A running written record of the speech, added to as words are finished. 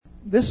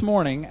This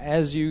morning,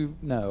 as you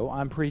know,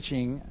 I'm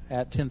preaching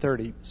at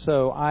 10:30,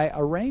 so I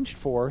arranged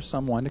for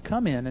someone to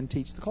come in and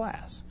teach the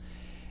class.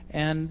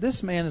 And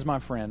this man is my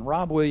friend,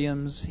 Rob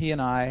Williams. He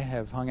and I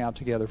have hung out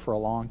together for a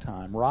long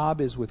time. Rob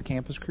is with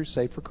Campus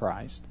Crusade for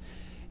Christ.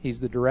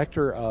 He's the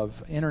director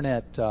of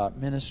Internet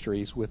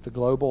Ministries with the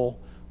Global,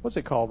 what's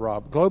it called,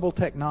 Rob? Global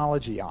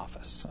Technology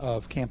Office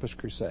of Campus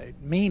Crusade,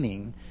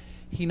 meaning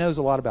he knows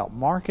a lot about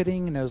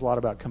marketing, he knows a lot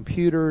about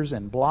computers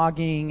and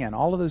blogging and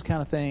all of those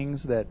kind of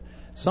things that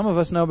some of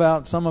us know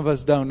about, some of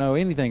us don't know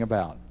anything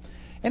about.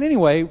 And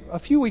anyway, a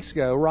few weeks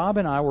ago, Rob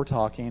and I were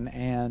talking,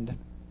 and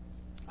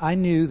I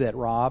knew that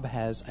Rob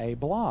has a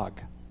blog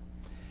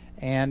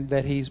and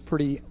that he's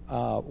pretty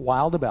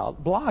wild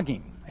about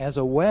blogging as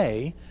a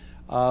way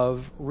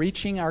of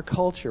reaching our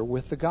culture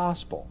with the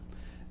gospel.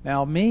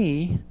 Now,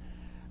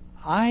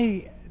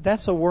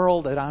 that's a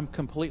world that I'm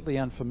completely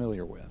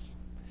unfamiliar with.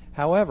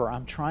 However,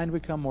 I'm trying to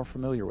become more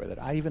familiar with it.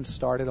 I even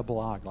started a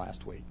blog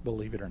last week,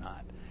 believe it or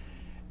not.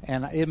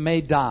 And it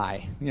may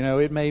die,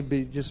 it may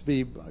just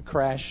be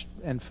crash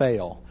and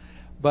fail.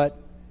 But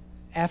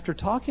after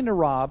talking to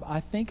Rob, I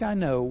think I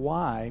know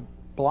why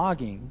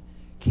blogging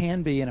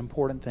can be an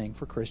important thing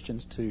for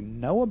Christians to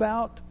know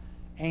about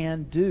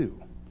and do.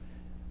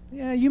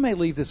 Yeah, you may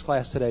leave this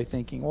class today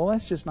thinking, well,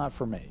 that's just not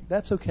for me.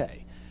 That's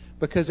okay,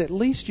 because at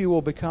least you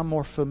will become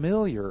more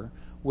familiar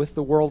with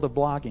the world of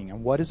blogging.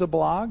 And what is a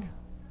blog?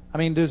 I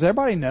mean, does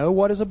everybody know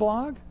what is a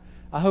blog?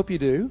 I hope you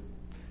do.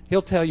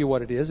 He'll tell you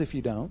what it is if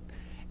you don't.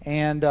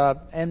 And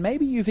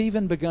maybe you've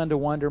even begun to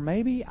wonder,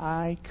 maybe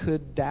I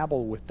could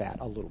dabble with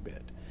that a little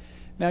bit.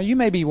 Now, you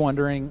may be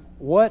wondering,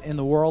 what in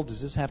the world does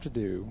this have to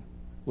do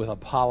with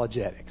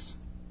apologetics?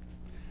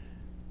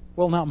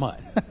 Well, not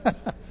much.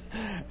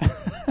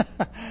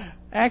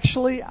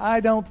 Actually, I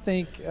don't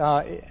think,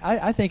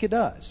 I think it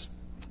does.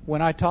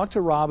 When I talked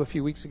to Rob a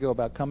few weeks ago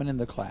about coming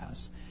into the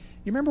class,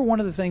 you remember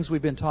one of the things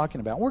we've been talking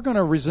about? We're going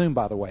to resume,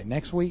 by the way,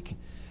 next week.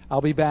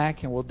 I'll be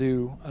back and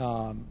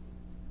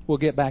we'll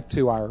get back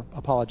to our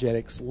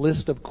apologetics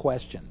list of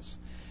questions,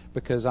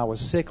 because I was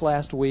sick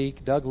last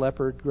week. Doug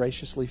Leopard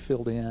graciously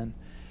filled in.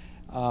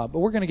 But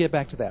we're going to get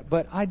back to that.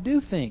 But I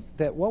do think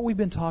that what we've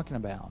been talking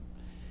about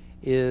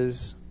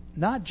is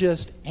not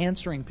just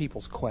answering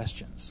people's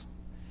questions,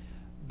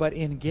 but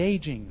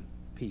engaging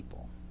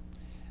people,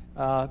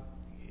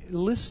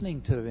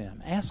 listening to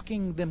them,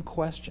 asking them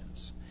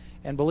questions.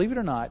 And believe it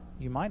or not,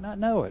 you might not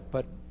know it,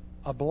 but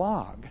a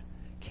blog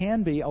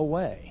can be a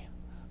way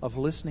of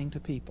listening to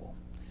people,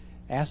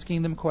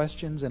 asking them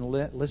questions and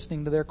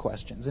listening to their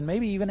questions, and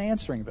maybe even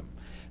answering them.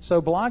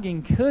 So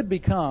blogging could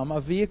become a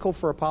vehicle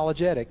for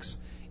apologetics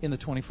in the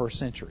 21st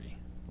century.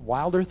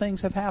 Wilder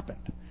things have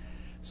happened.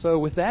 So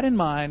with that in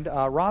mind,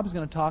 Rob's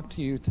going to talk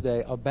to you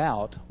today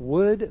about,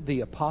 would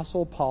the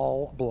Apostle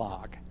Paul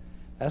blog?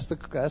 That's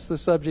the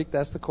subject,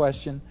 that's the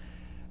question.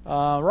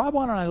 Rob,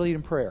 why don't I lead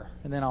in prayer,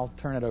 and then I'll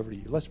turn it over to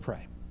you. Let's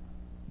pray.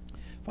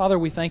 Father,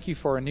 we thank you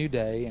for a new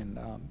day and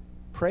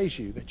praise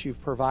you that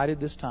you've provided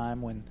this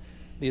time when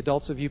the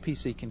adults of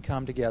UPC can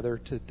come together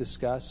to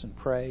discuss and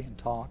pray and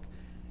talk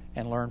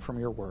and learn from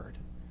your word.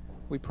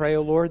 We pray,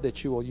 O Lord,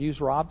 that you will use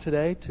Rob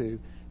today to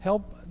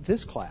help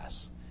this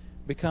class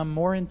become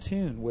more in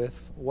tune with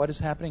what is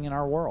happening in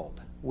our world,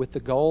 with the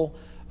goal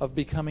of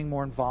becoming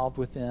more involved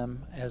with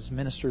them as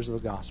ministers of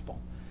the gospel.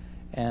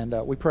 And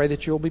we pray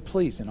that you'll be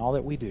pleased in all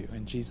that we do.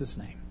 In Jesus'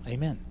 name,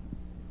 amen.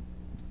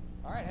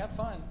 All right, have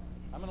fun.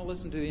 I'm going to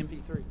listen to the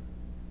MP3.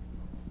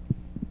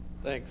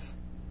 Thanks.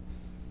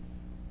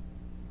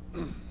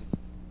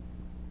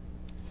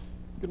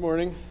 Good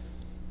morning.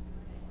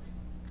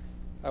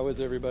 How is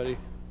everybody?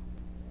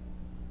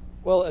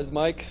 Well, as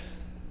Mike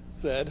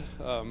said,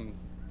 we're going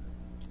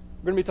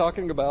to be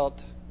talking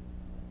about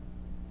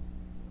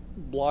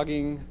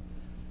blogging,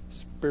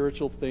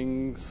 spiritual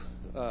things.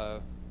 I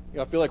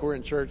feel like we're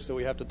in church, so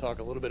we have to talk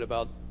a little bit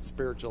about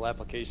spiritual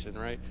application,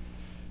 right?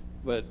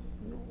 But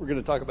we're going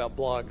to talk about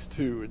blogs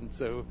too. And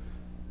so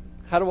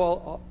how do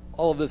all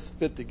of this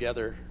fit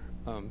together?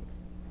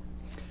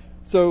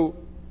 So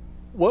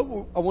what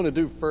I want to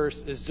do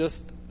first is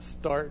just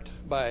start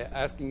by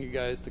asking you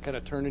guys to kind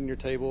of turn in your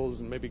tables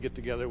and maybe get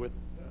together with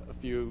a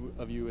few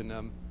of you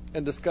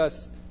and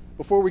discuss,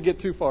 before we get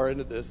too far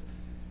into this,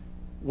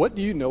 what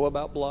do you know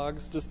about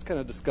blogs? Just kind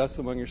of discuss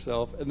among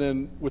yourself. And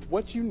then with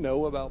what you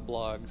know about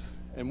blogs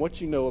and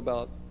what you know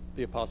about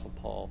the Apostle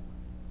Paul,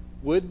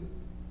 would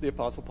the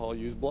Apostle Paul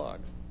use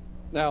blogs?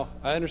 Now,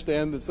 I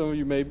understand that some of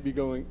you may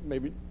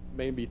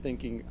be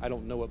thinking, I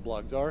don't know what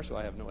blogs are, so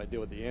I have no idea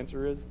what the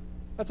answer is.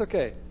 That's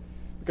okay,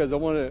 because I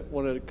want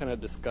to kind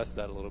of discuss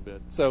that a little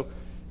bit. So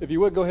if you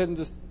would, go ahead and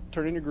just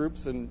turn in your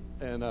groups and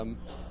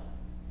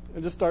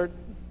just start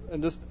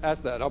and just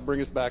ask that. I'll bring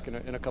us back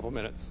in a couple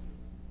minutes.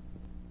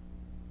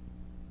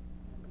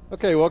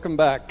 Okay, welcome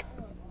back.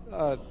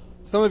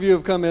 Some of you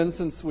have come in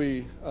since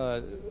we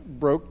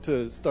broke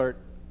to start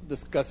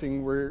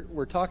discussing.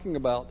 We're talking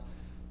about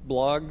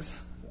blogs,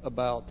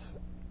 about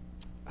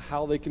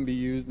how they can be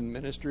used in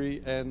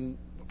ministry, and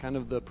kind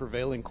of the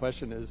prevailing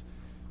question is,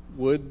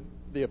 would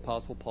the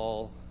Apostle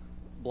Paul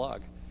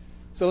blog?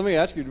 So let me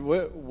ask you,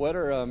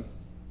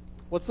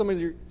 what's some of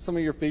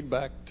your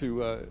feedback to,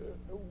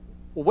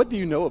 well, what do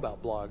you know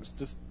about blogs?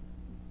 Just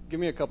give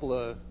me a couple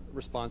of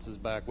responses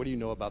back. What do you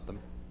know about them?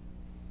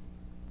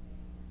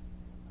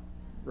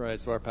 Right.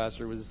 So our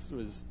pastor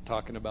was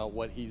talking about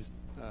what he's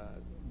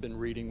been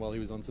reading while he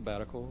was on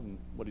sabbatical and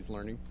what he's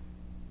learning.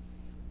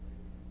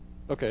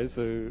 Okay,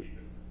 so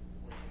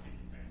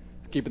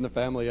keeping the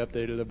family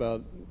updated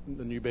about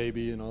the new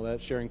baby and all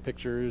that, sharing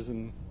pictures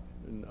and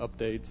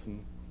updates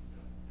and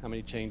how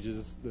many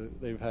changes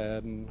they've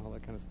had and all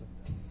that kind of stuff.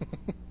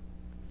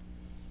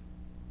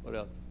 What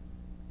else?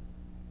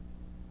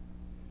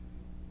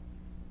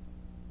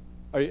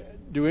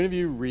 Do any of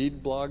you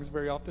read blogs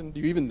very often? Do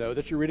you even know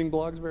that you're reading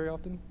blogs very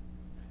often?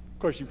 Of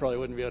course, you probably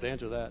wouldn't be able to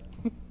answer that.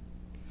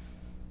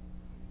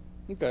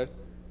 Okay.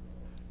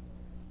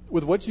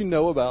 With what you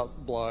know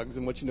about blogs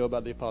and what you know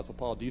about the Apostle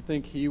Paul, do you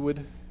think he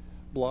would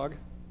blog?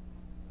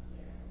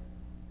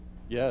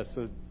 Yeah,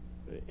 so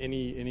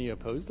any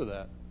opposed to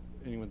that?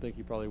 Anyone think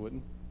he probably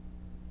wouldn't?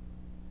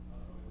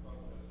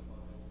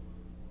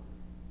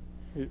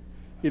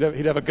 He'd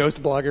have a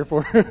ghost blogger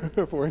for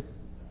him.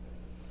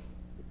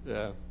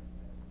 Yeah.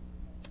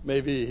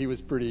 Maybe he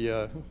was pretty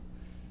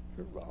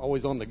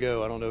always on the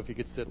go. I don't know if he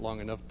could sit long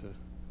enough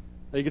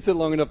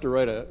to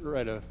write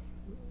a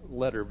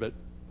letter, but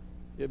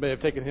it may have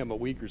taken him a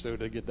week or so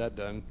to get that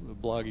done. The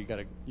blog, you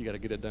gotta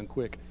get it done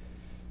quick.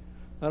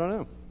 I don't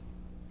know.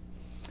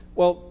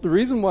 Well, the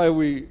reason why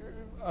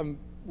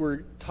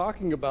we're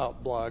talking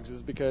about blogs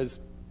is because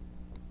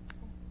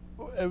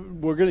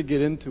we're going to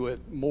get into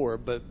it more,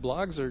 but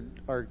blogs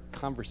are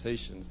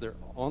conversations. They're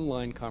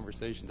online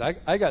conversations.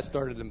 I got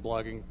started in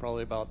blogging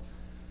probably about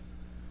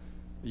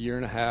a year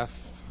and a half,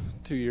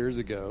 2 years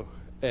ago,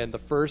 and the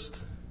first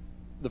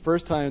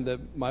time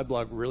that my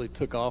blog really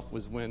took off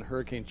was when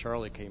Hurricane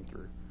Charlie came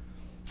through.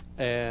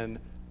 And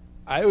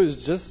I was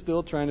just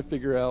still trying to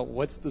figure out,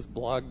 what's this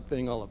blog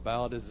thing all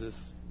about? Is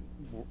this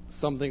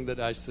something that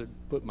I should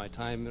put my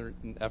time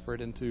and effort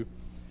into?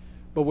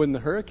 But when the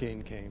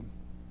hurricane came,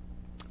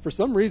 for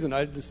some reason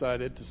I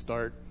decided to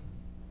start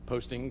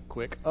posting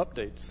quick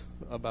updates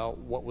about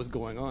what was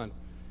going on.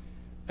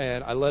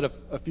 And I let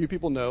a few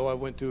people know. I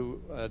went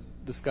to a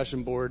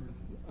discussion board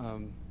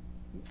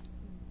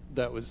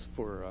that was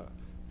for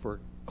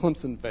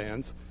Clemson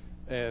fans,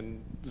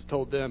 and just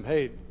told them,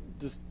 hey,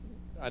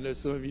 I know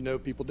some of you know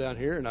people down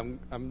here, and I'm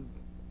going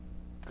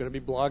to be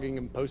blogging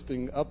and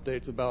posting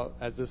updates about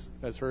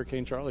as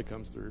Hurricane Charlie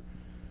comes through.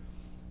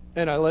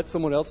 And I let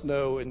someone else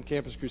know in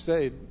Campus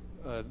Crusade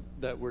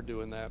that we're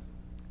doing that.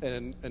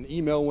 And an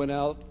email went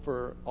out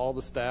for all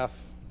the staff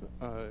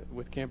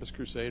with Campus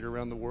Crusade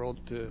around the world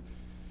to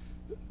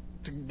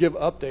give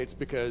updates,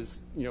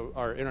 because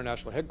our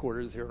international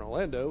headquarters is here in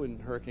Orlando,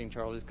 and Hurricane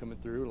Charlie is coming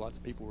through, and lots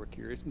of people were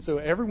curious, and so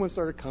everyone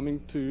started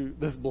coming to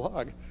this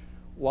blog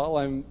while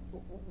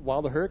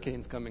the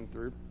hurricane's coming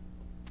through,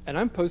 and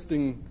I'm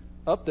posting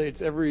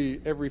updates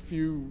every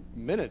few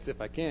minutes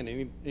if I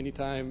can.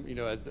 Anytime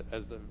as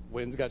the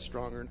winds got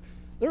stronger.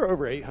 There are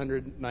over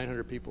 800,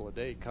 900 people a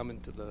day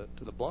coming to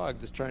the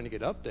blog just trying to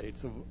get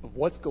updates of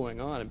what's going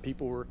on, and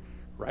people were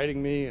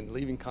writing me and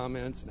leaving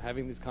comments and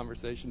having these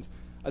conversations.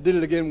 I did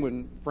it again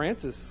when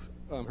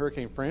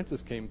Hurricane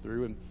Francis came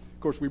through, and of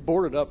course we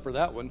boarded up for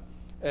that one.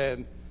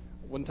 And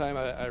one time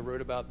I wrote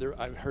about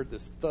I heard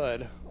this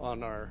thud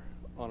on our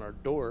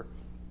door,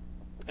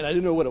 and I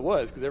didn't know what it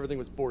was because everything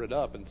was boarded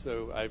up, and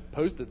so I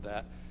posted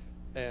that.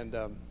 And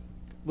a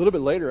little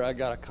bit later, I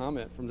got a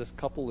comment from this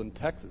couple in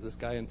Texas, this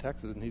guy in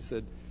Texas, and he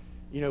said,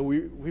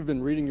 we've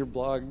been reading your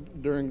blog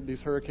during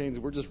these hurricanes,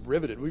 and we're just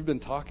riveted. We've been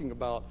talking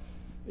about,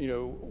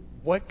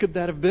 what could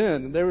that have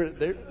been? And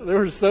they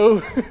were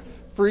so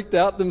freaked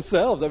out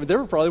themselves. I mean, they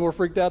were probably more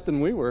freaked out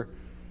than we were.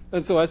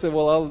 And so I said,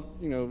 well,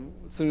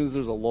 as soon as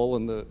there's a lull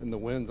in the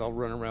winds, I'll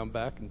run around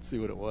back and see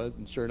what it was.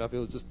 And sure enough, it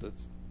was just a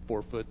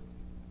 4-foot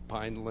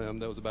pine limb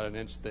that was about an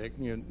inch thick.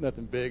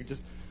 Nothing big,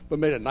 but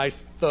made a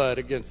nice thud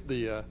against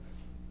the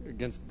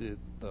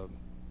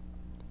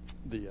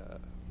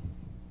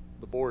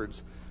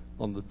boards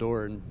on the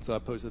door. And so I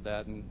posted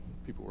that, and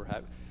people were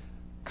happy.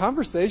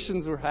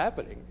 Conversations were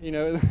happening.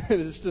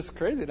 It's just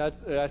crazy. And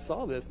I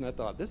saw this, and I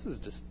thought, this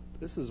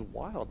is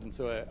wild. And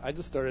so I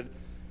just started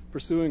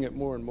pursuing it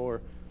more and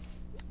more.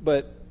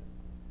 But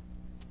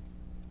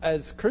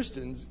as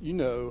Christians,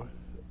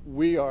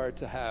 we are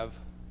to have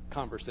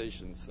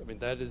conversations. I mean,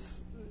 that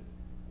is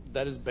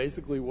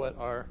basically what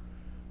our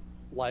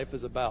life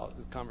is about,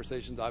 is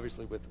conversations,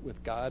 obviously,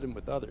 with God and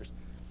with others.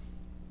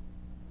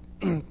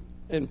 In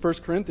 1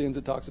 Corinthians,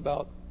 it talks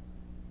about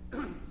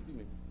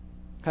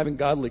having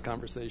godly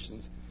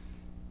conversations.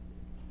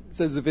 It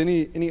says, if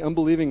any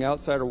unbelieving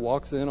outsider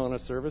walks in on a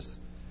service,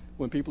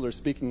 when people are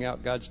speaking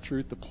out God's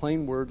truth, the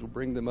plain words will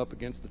bring them up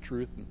against the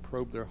truth and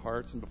probe their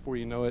hearts, and before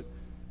you know it,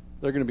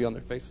 they're going to be on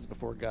their faces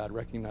before God,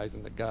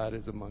 recognizing that God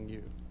is among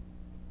you.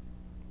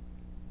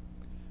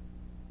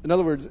 In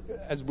other words,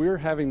 as we're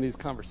having these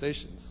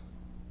conversations,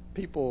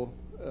 people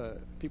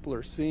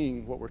are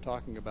seeing what we're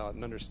talking about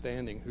and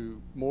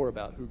understanding more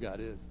about who God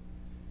is.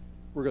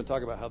 we're going to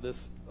talk about how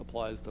this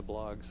applies to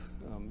blogs.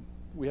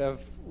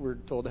 We're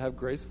told to have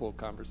graceful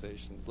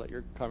conversations. Let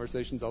your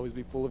conversations always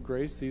be full of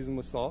grace, seasoned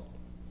with salt,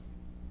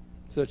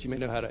 so that you may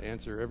know how to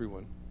answer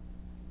everyone.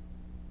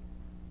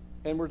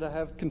 And we're to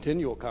have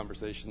continual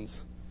conversations.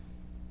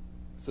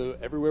 So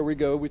everywhere we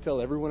go, we tell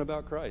everyone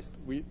about Christ.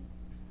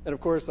 And of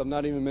course, I'm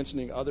not even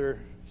mentioning other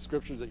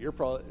scriptures that you're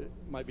probably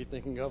might be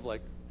thinking of,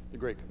 like the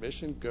Great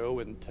Commission: go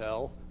and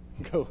tell,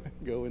 go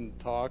and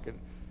talk, and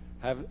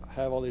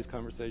have all these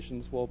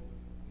conversations. Well,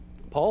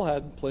 Paul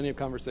had plenty of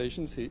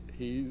conversations.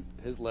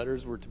 His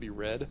letters were to be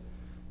read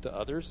to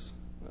others.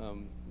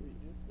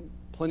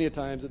 Plenty of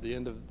times at the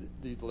end of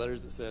these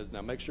letters it says,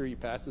 now make sure you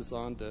pass this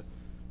on to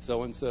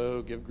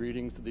so-and-so, give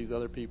greetings to these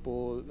other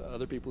people.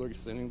 Other people are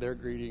sending their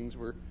greetings.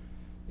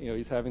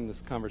 He's having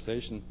this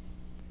conversation.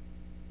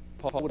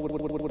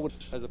 Paul,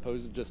 as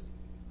opposed to just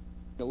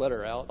a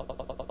letter out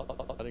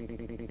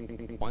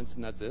once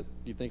and that's it.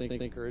 Do you think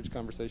they encourage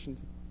conversations?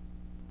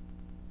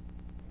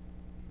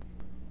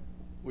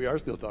 We are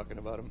still talking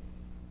about them.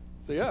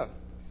 So yeah.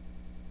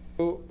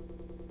 So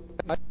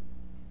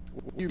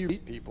you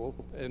meet people,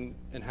 and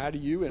how do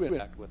you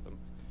interact with them?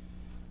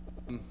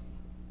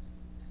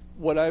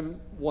 What I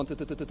wanted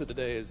to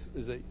today is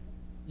that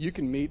you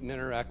can meet and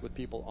interact with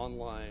people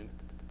online,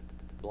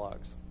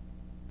 blogs.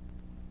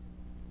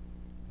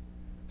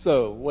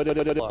 So what is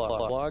a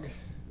blog?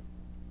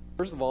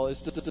 First of all,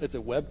 it's a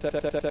web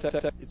text.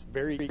 It's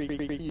very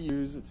easy to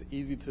use. It's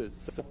easy to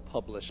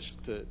self-publish,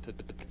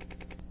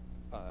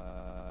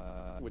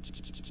 which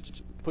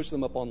push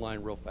them up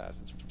online real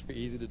fast. It's very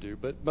easy to do.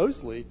 But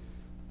mostly,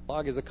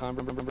 blog is a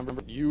conversation.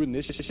 You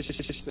initiate,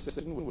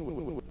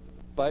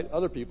 invite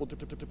other people to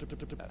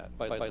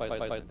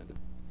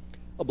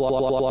a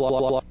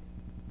blog.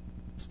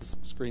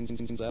 Screen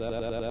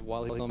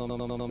while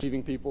he's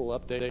giving people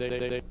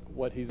update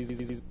what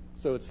he's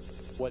so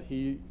it's what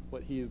he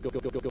is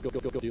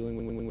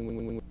dealing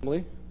with.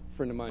 A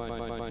friend of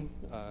mine,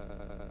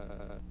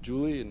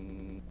 Julie,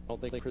 and I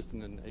don't think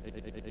Kristen and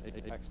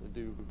actually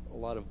do a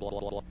lot of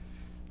blog.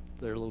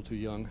 They're a little too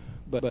young,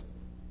 but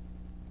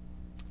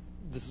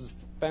this is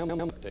family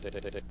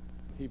update.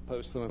 He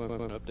posts some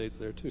updates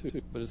there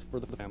too, but it's for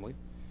the family.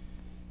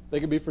 They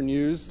can be for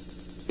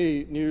news,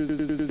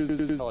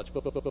 college.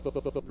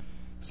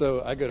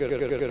 So I go.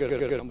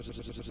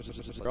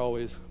 They're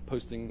always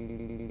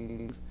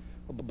posting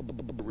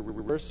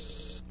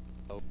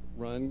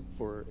run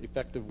for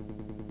effective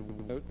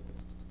notes.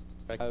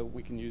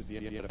 We can use the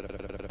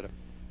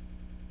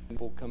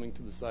people coming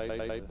to the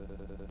site.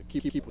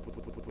 Keep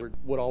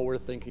what all we're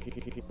thinking.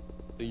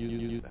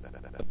 Use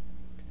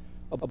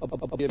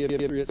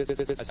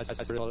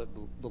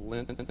the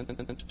lint.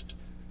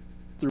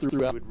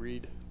 Through I would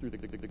read through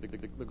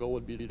the goal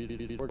would be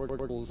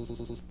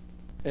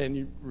and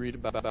you read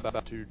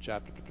about 2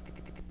 chapters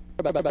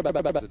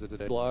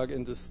blog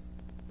and just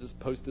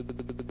posted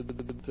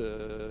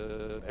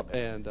to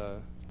and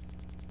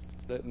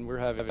we're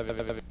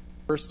having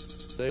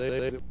first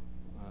day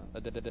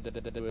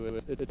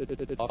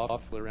it's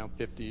off around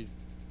 50.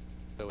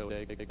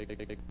 You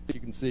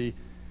can see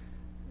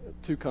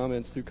 2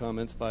 comments,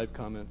 5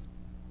 comments.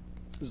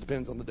 This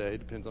depends on the day,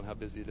 depends on how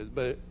busy it is,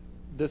 but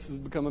this has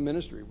become a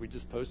ministry. We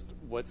just post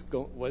what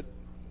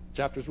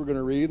chapters we're going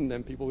to read, and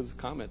then people just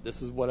comment.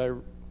 This is what I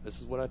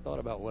thought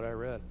about what I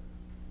read.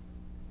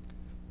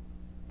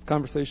 It's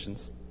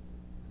conversations.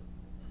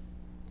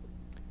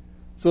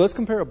 So let's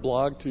compare a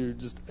blog to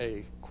just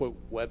a quote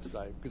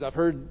website, because I've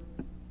heard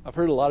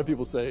a lot of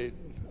people say,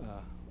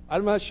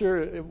 I'm not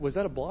sure, was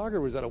that a blog or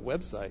was that a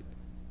website?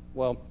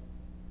 Well,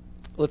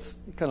 let's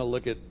kind of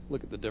look at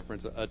the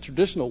difference. A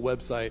traditional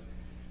website,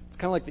 it's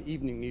kind of like the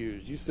evening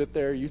news. You sit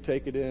there, you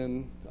take it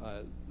in,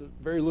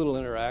 very little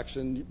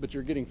interaction, but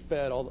you're getting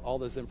fed all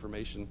this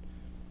information.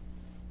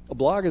 A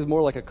blog is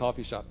more like a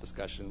coffee shop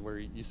discussion where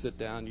you sit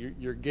down,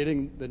 you're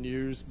getting the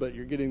news, but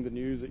you're getting the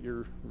news that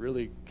you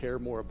really care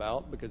more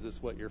about because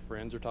it's what your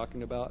friends are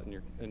talking about,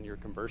 and you're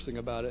conversing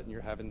about it, and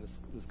you're having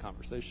this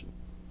conversation.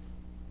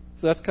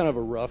 So that's kind of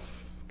a rough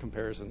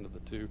comparison of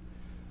the two.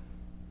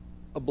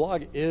 A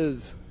blog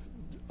is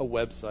a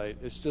website.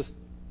 It's just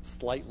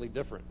slightly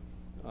different.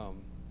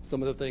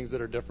 Some of the things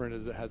that are different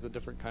is it has a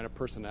different kind of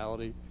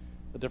personality,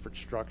 a different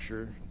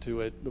structure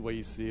to it, the way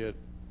you see it.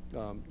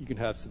 You can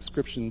have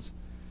subscriptions,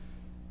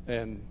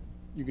 and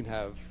you can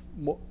have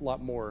a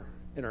lot more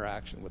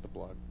interaction with a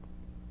blog.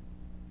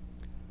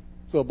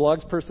 So a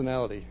blog's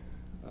personality.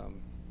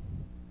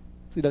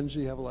 Doesn't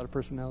she have a lot of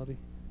personality?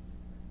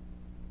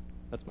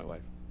 That's my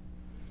wife.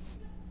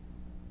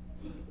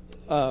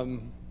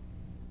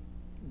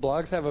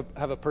 Blogs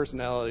have a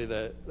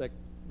personality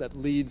that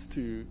leads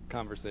to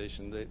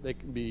conversation. They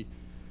can be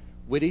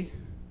witty,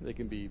 they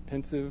can be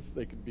pensive,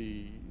 they can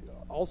be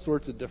all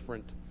sorts of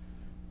different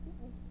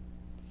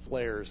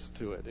flares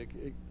to it.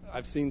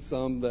 I've seen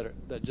some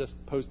that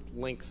just post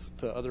links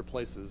to other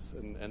places,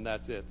 and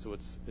that's it. So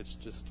it's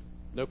just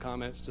no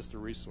comments, just a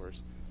resource.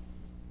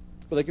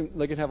 But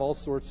they can have all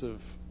sorts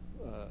of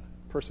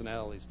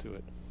personalities to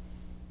it.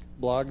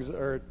 Blogs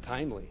are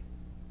timely.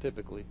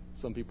 typically.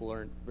 Some people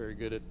aren't very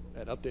good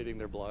at updating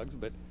their blogs,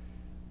 but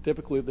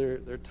typically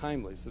they're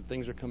timely, so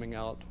things are coming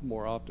out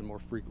more often, more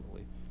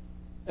frequently.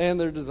 And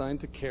they're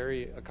designed to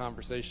carry a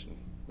conversation.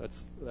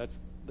 That's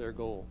their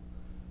goal.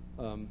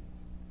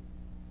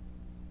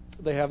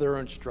 They have their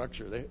own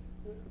structure.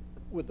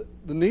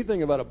 The neat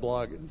thing about a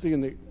blog, see,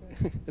 in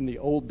the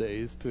old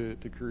days, to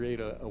create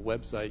a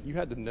website, you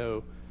had to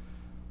know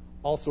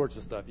all sorts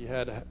of stuff. You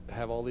had to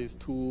have all these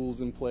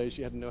tools in place.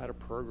 You had to know how to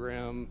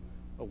program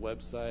a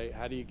website.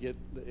 How do you get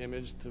the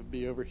image to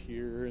be over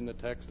here and the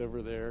text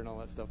over there and all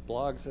that stuff?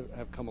 Blogs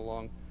have come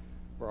along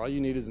where all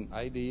you need is an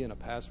ID and a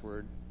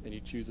password, and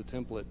you choose a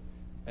template,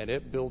 and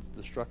it builds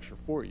the structure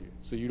for you,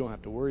 so you don't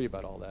have to worry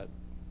about all that.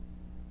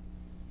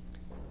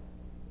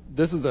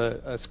 This is a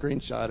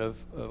screenshot of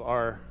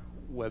our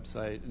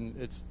website,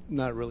 and it's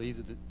not really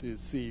easy to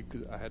see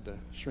because I had to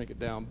shrink it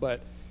down,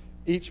 but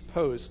each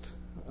post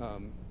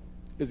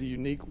is a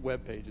unique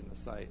web page in the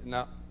site.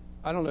 Now,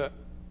 I don't know,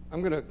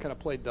 I'm going to kind of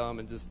play dumb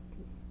and just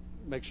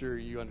make sure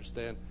you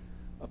understand.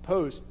 A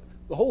post,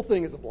 the whole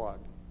thing is a blog,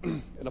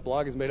 and a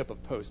blog is made up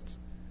of posts.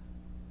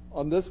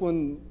 On this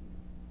one,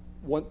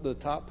 the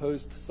top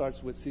post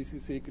starts with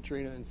CCC,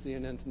 Katrina, and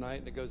CNN Tonight,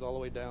 and it goes all the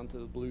way down to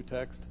the blue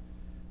text.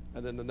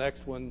 And then the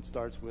next one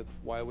starts with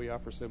why we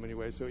offer so many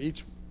ways. So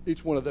each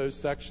one of those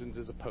sections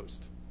is a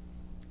post.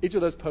 Each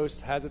of those posts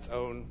has its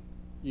own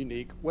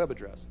unique web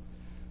address.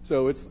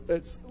 So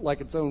it's like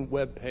its own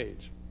web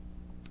page.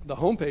 The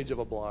home page of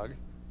a blog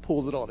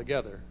pulls it all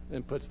together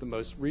and puts the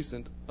most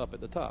recent up at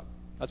the top.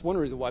 That's one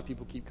reason why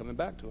people keep coming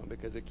back to them,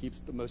 because it keeps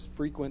the most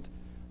frequent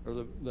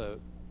or the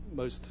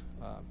most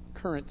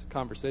current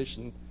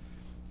conversation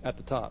at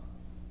the top.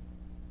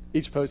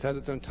 Each post has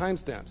its own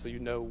timestamp, so you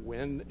know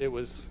when it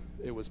was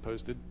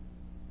posted.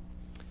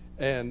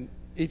 And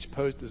each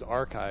post is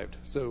archived,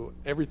 so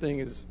everything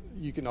is,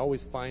 you can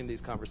always find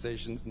these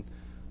conversations. And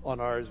on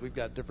ours, we've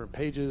got different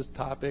pages,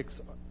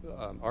 topics,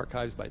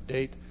 archives by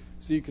date,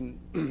 so you can,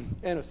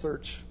 and a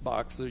search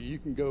box, so you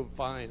can go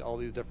find all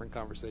these different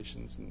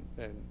conversations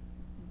and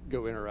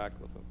go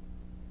interact with them.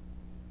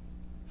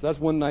 So that's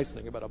one nice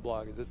thing about a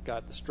blog, is it's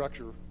got the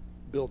structure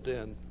built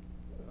in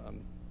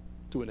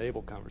to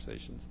enable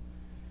conversations.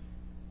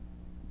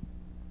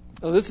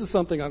 Now, this is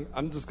something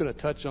I'm just going to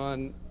touch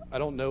on. I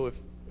don't know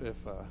if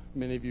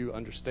many of you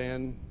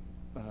understand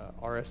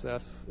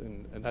RSS,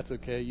 and that's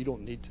okay. You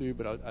don't need to,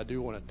 but I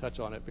do want to touch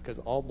on it because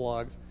all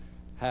blogs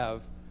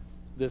have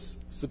this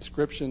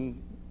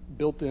subscription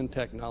built-in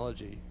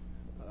technology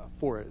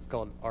for it. It's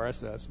called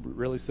RSS,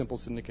 really simple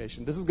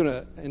syndication. This is going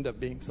to end up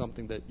being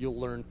something that you'll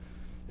learn.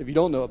 If you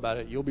don't know about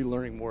it, you'll be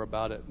learning more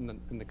about it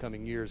in the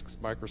coming years, because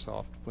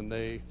Microsoft, when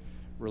they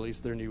release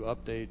their new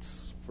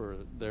updates for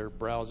their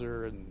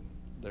browser and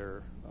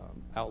their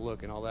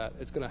Outlook and all that,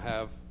 it's going to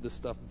have this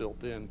stuff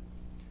built in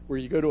where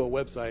you go to a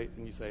website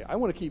and you say, I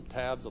want to keep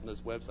tabs on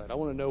this website. I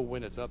want to know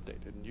when it's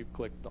updated. And you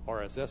click the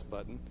RSS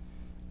button,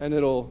 and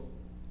it'll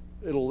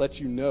let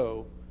you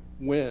know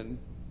when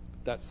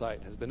that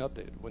site has been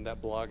updated, when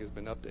that blog has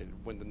been updated,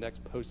 when the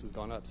next post has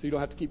gone up. So you don't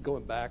have to keep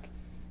going back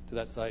to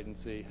that site and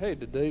see, hey,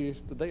 did they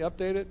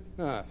update it?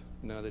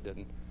 No, they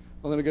didn't.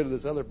 Well, let me go to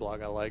this other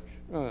blog I like.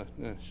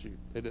 Shoot,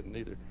 they didn't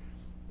either.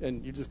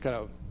 And you just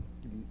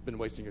you've been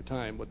wasting your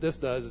time. What this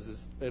does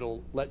is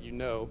it'll let you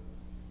know,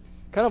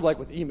 kind of like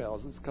with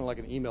emails. It's kind of like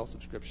an email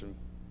subscription.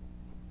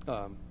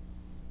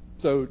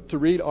 So to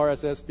read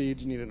RSS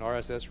feeds, you need an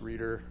RSS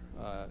reader.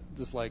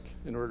 Just like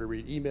in order to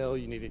read email,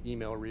 you need an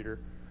email reader.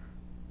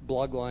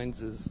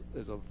 Bloglines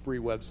is a free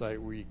website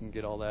where you can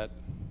get all that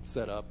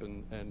set up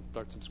and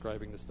start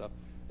subscribing to stuff.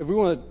 If we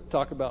want to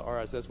talk about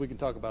RSS, we can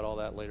talk about all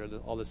that later.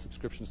 All this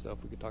subscription stuff,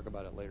 we can talk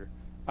about it later.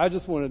 I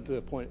just wanted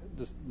to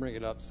bring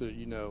it up so that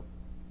you know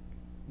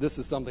this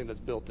is something that's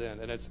built in,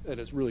 and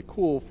it's really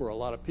cool for a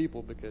lot of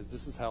people, because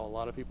this is how a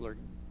lot of people are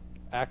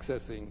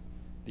accessing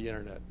the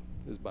internet,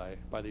 is by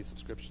these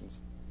subscriptions.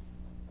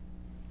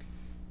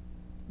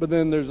 But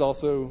then there's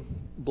also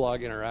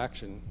blog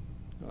interaction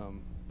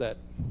that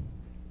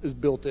is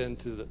built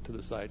into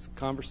the sites.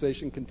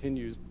 Conversation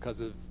continues because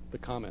of the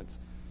comments.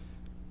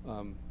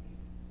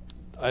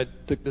 I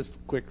took this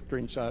quick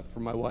screenshot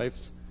from my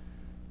wife's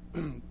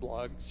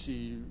blog.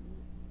 She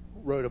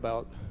wrote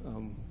about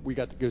we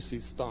got to go see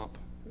Stomp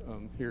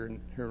here in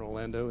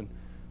Orlando,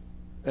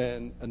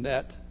 and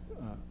Annette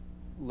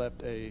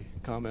left a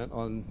comment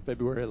on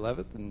February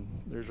 11th, and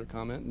there's her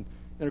comment.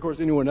 And of course,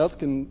 anyone else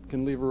can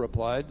leave a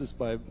reply just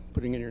by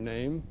putting in your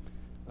name,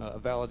 a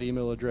valid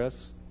email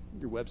address,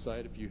 your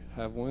website if you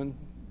have one.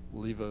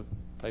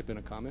 Type in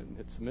a comment and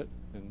hit submit,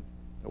 and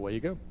away you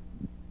go.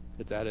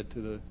 It's added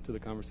to the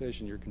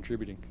conversation you're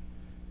contributing.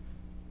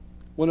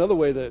 One other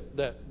way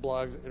that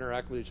blogs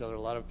interact with each other, a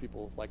lot of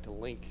people like to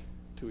link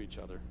to each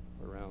other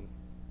around.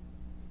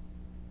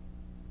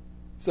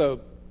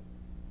 So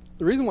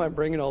the reason why I'm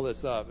bringing all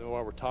this up and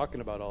why we're talking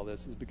about all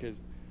this is because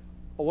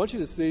I want you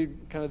to see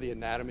kind of the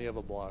anatomy of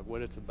a blog,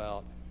 what it's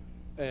about.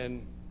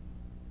 And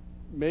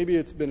maybe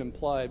it's been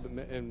implied,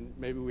 and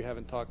maybe we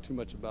haven't talked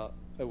much about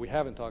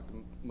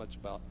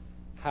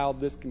how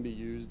this can be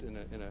used in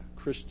a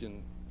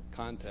Christian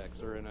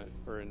context or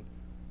in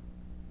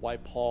why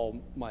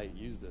Paul might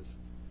use this.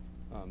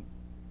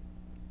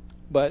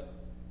 But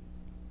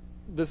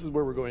this is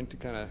where we're going to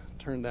kind of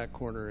turn that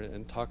corner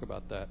and talk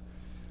about that.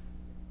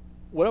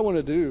 What I want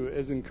to do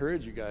is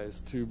encourage you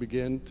guys to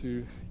begin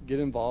to get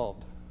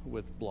involved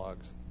with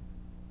blogs.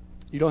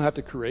 You don't have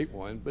to create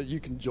one, but you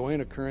can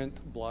join a current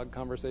blog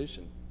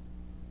conversation.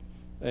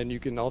 And you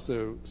can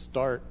also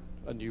start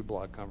a new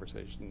blog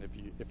conversation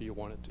if you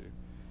wanted to.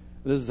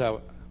 This is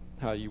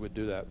how you would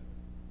do that.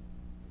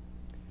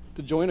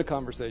 To join a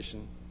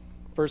conversation,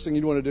 first thing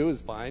you'd want to do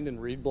is find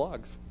and read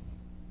blogs.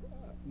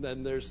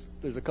 Then there's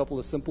a couple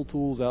of simple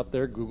tools out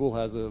there. Google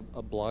has a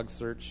blog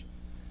search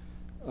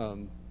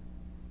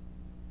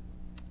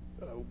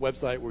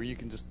website where you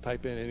can just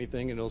type in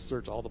anything and it'll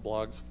search all the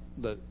blogs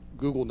that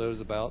Google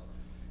knows about.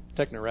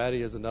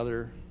 Technorati is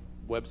another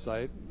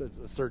website that's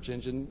a search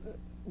engine.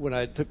 When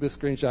I took this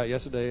screenshot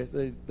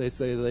yesterday, they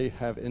say they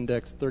have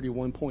indexed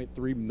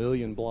 31.3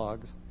 million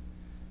blogs,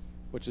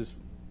 which is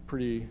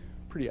pretty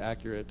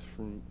accurate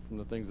from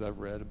the things I've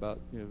read about,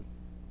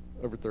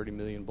 over 30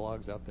 million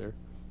blogs out there.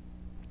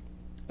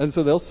 And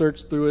so they'll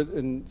search through it,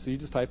 and so you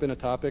just type in a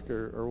topic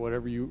or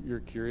whatever you're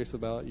curious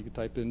about. You can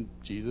type in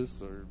Jesus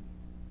or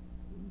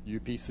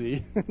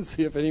UPC and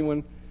see if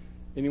anyone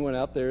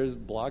out there is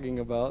blogging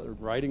about or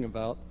writing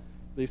about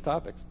these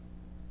topics.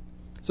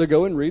 So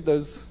go and read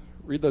those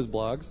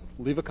blogs,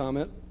 leave a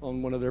comment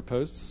on one of their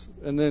posts,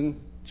 and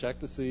then check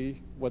to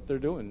see what they're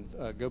doing.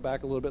 Go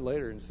back a little bit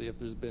later and see if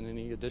there's been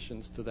any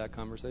additions to that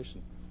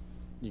conversation.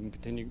 You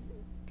can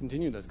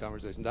continue those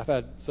conversations. I've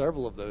had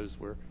several of those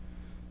where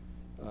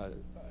I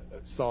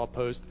saw a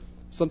post.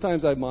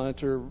 Sometimes I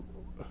monitor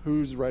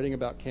who's writing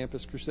about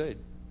Campus Crusade.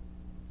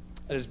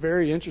 And it's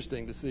very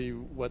interesting to see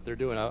what they're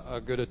doing.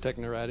 I'll go to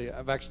Technorati.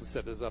 I've actually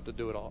set this up to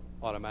do it all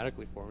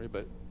automatically for me,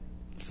 but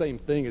same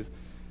thing is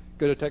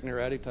go to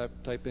Technorati,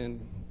 type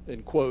in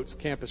quotes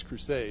Campus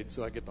Crusade,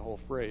 so I get the whole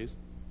phrase.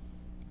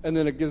 And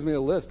then it gives me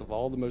a list of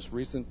all the most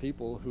recent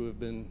people who have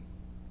been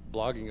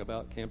blogging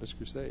about Campus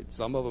Crusade.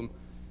 Some of them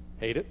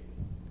hate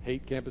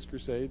Campus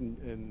Crusade,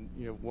 and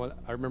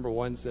I remember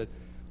one said,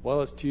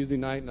 well, it's Tuesday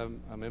night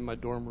and I'm in my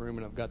dorm room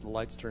and I've got the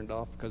lights turned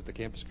off because the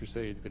Campus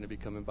Crusade is going to be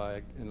coming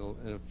by in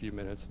a few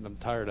minutes and I'm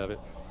tired of it.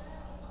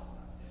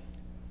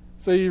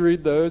 So you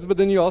read those, but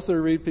then you also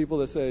read people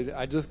that say,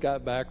 I just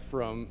got back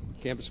from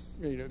campus,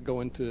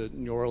 going to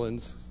New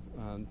Orleans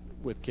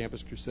with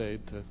Campus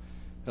Crusade to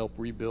help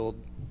rebuild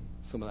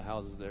some of the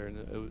houses there,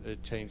 and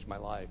it changed my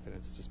life, and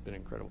it's just been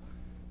incredible.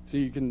 So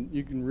you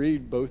can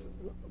read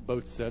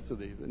both sets of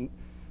these,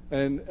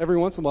 and every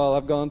once in a while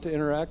I've gone to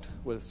interact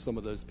with some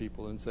of those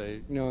people and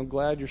say, I'm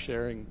glad you're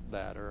sharing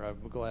that, or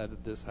I'm glad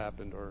that this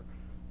happened, or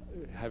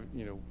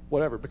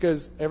whatever,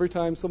 because every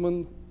time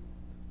someone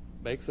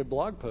makes a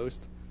blog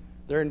post,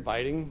 they're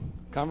inviting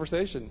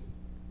conversation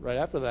right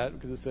after that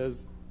because it says,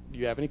 do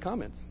you have any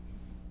comments?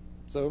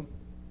 So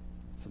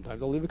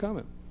sometimes I'll leave a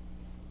comment.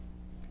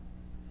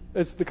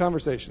 It's the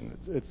conversation.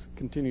 It's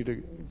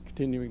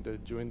continuing to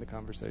join the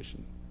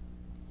conversation.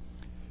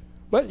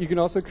 But you can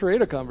also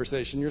create a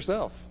conversation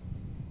yourself.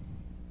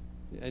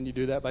 And you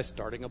do that by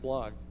starting a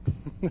blog.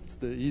 That's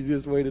the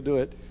easiest way to do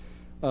it.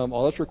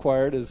 All that's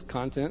required is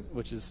content,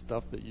 which is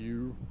stuff that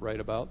you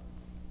write about.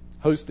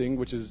 Hosting,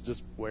 which is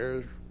just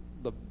where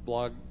the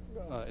blog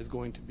is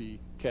going to be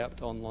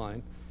kept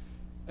online.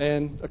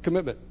 And a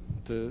commitment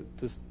to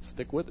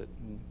stick with it,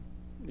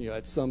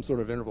 at some sort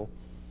of interval.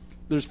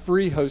 There's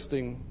free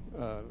hosting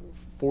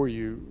for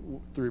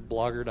you through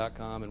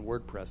blogger.com and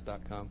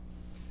wordpress.com.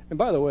 And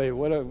by the way,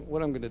 what I'm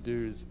going to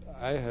do is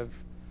I have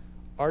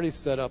already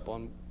set up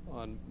on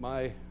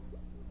my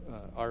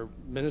our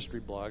ministry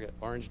blog at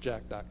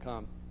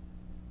orangejack.com.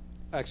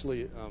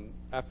 Actually,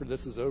 after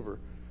this is over,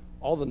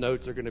 all the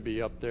notes are going to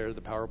be up there.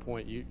 The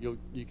PowerPoint,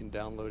 you can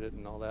download it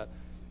and all that.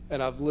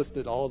 And I've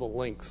listed all the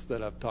links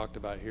that I've talked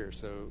about here.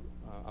 So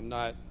I'm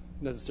not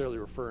necessarily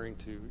referring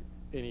to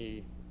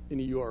any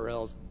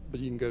URLs, but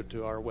you can go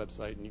to our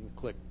website and you can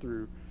click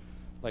through,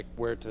 like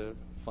where to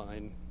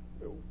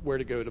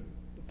go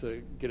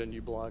to get a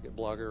new blog at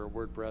Blogger or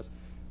WordPress.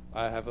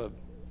 I have a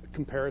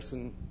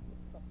comparison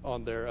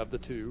on there of the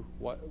two,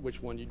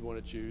 which one you'd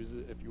want to choose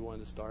if you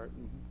wanted to start,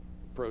 and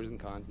pros and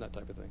cons, and that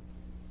type of thing.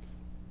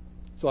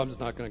 So I'm just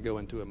not going to go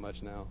into it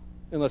much now,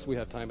 unless we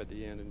have time at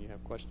the end and you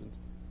have questions,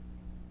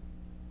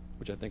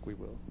 which I think we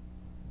will.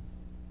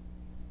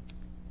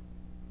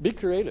 Be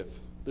creative.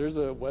 There's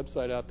a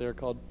website out there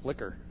called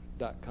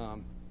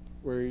Flickr.com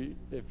where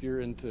if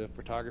you're into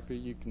photography,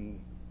 you can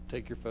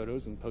take your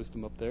photos and post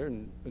them up there.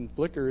 And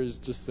Flickr is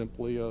just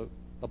simply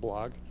a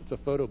blog. It's a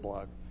photo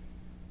blog.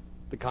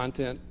 The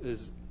content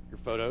is your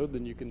photo.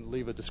 Then you can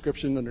leave a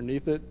description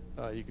underneath it.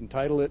 You can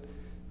title it.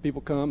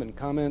 People come and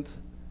comment.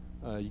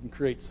 You can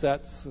create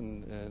sets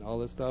and all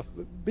this stuff.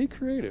 But be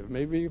creative.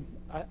 Maybe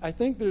I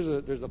think there's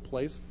a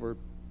place for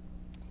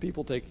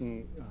people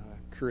taking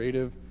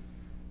creative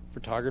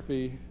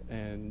photography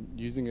and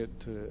using it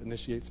to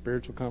initiate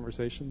spiritual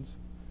conversations.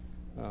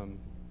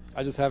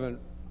 I just haven't.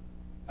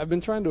 I've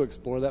been trying to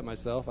explore that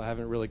myself. I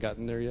haven't really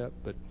gotten there yet,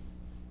 but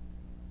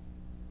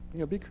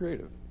Be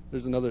creative.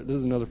 This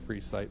is another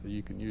free site that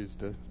you can use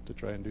to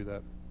try and do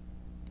that.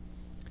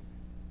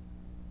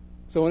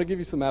 So I want to give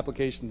you some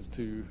applications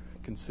to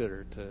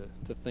consider,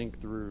 to think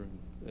through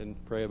and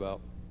pray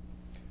about.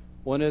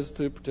 One is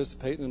to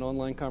participate in an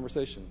online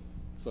conversation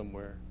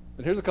somewhere.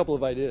 And here's a couple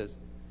of ideas.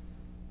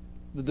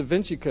 The Da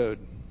Vinci Code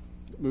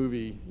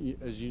movie,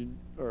 as you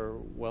are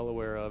well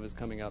aware of, is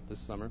coming out this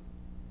summer.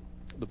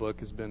 The book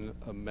has been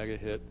a mega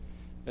hit,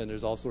 and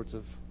there's all sorts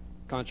of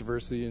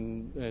controversy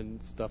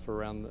and stuff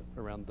around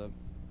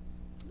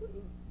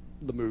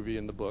the movie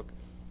and the book.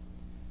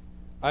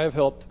 I have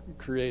helped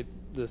create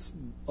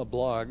a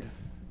blog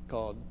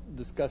called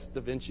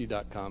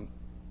discussdavinci.com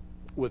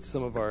with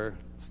some of our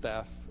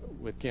staff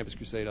with Campus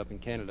Crusade up in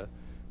Canada.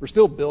 We're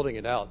still building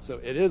it out, so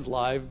it is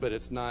live, but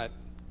it's not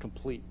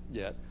complete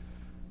yet.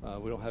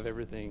 We don't have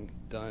everything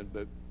done,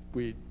 but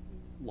we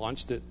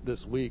launched it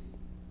this week.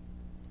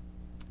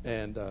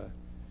 And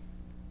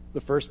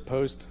the first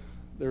post,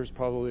 there's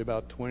probably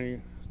about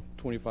 20,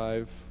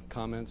 25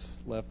 comments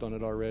left on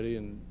it already,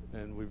 and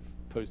we've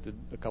posted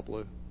a couple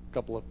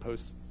of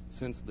posts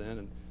since then,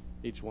 and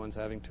each one's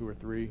having 2 or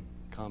 3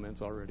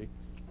 comments already.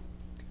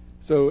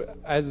 So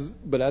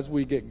as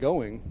we get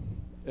going,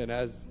 and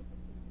as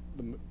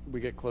we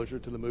get closer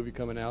to the movie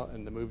coming out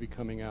and the movie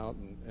coming out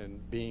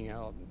and being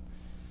out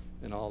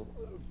and all,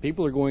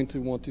 people are going to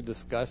want to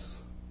discuss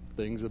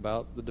things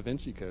about the Da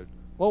Vinci Code.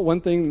 Well,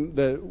 one thing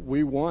that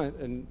we want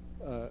and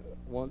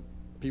want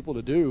people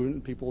to do,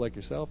 and people like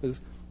yourself, is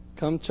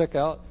come check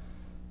out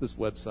this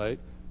website.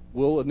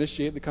 We'll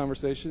initiate the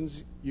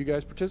conversations. You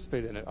guys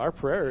participate in it. Our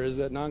prayer is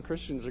that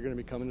non-Christians are going to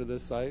be coming to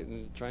this site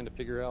and trying to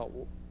figure out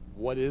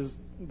what is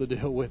the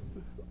deal with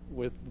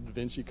the Da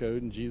Vinci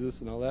Code and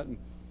Jesus and all that.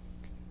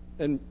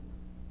 And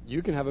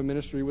you can have a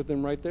ministry with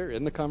them right there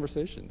in the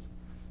conversations,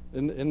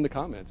 in the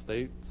comments.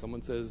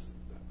 Someone says,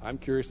 I'm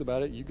curious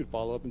about it. You could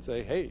follow up and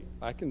say, hey,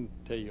 I can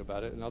tell you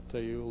about it, and I'll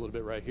tell you a little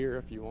bit right here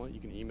if you want. You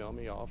can email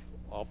me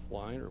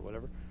offline or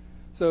whatever.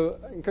 So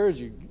I encourage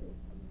you,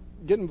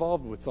 get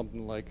involved with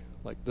something like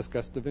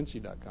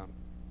discussdavinci.com.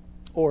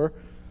 Or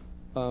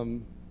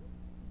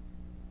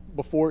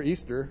before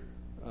Easter,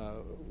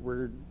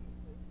 when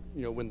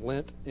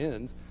Lent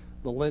ends,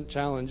 the Lent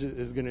challenge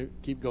is going to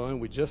keep going.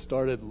 We just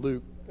started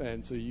Luke,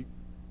 and so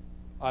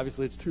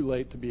obviously it's too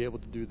late to be able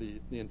to do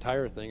the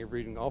entire thing of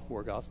reading all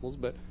 4 Gospels,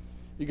 but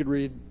you could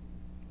read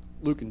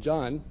Luke and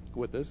John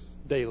with us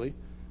daily.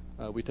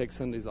 We take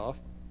Sundays off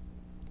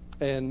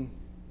and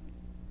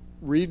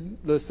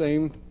read the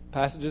same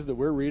passages that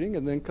we're reading,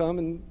 and then come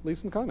and leave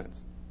some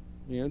comments.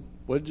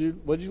 What did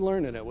you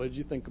learn in it? What did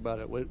you think about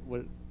it?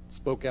 What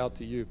spoke out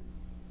to you?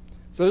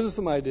 So those are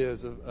some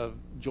ideas of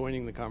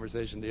joining the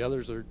conversation. The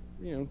others are,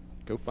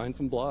 go find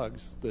some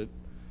blogs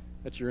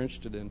that you're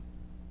interested in.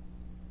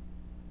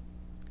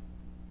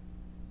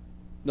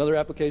 Another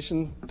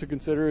application to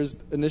consider is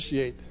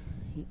initiate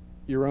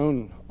your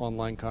own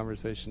online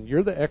conversation.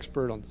 You're the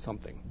expert on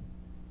something.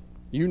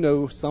 You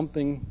know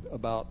something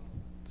about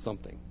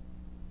something.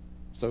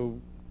 So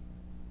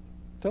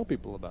tell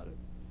people about it.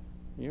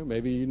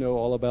 Maybe you know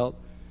all about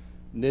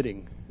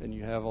knitting and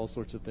you have all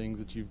sorts of things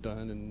that you've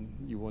done and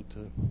you want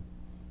to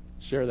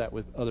share that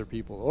with other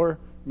people. Or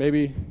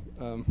maybe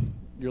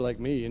you're like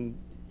me and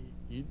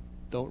you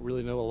don't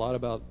really know a lot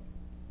about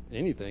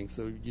anything,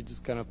 so you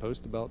just kind of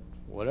post about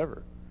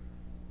whatever.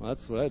 Well,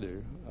 that's what I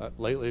do.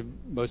 Lately,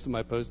 most of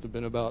my posts have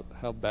been about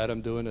how bad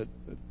I'm doing at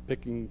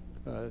picking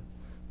the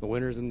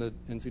winners in the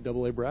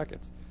NCAA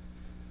brackets.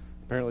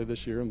 Apparently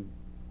this year I'm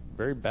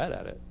very bad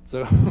at it.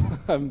 So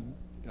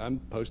I'm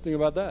posting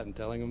about that and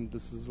telling them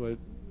this is what,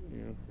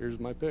 here's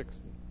my picks.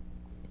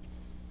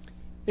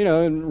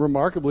 And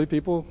remarkably,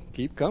 people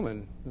keep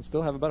coming. I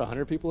still have about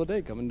 100 people a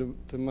day coming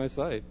to my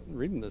site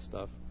reading this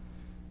stuff.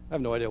 I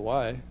have no idea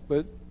why,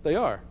 but they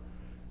are.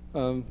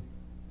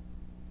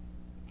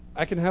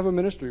 I can have a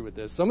ministry with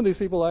this. Some of these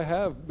people I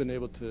have been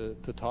able to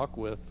talk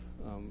with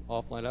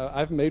offline.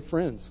 I've made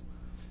friends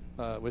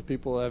with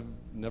people I've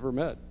never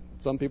met.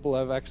 Some people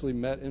I've actually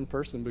met in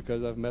person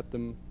because I've met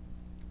them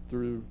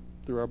through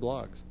our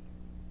blogs.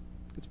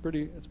 It's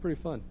pretty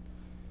fun.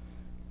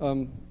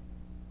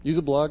 Use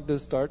a blog to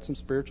start some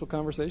spiritual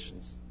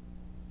conversations.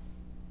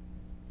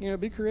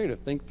 Be creative.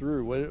 Think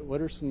through what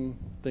are some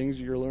things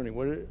you're learning.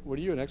 What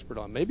are you an expert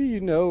on? Maybe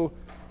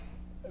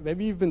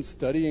you've been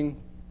studying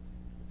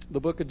the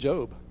book of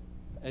Job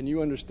and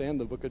you understand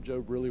the book of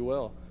Job really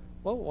well.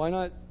 Well, why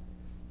not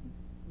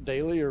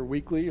daily or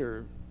weekly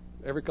or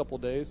every couple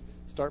of days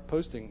start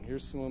posting?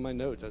 Here's some of my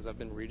notes as I've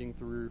been reading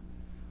through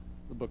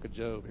the book of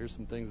Job. Here's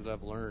some things that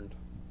I've learned.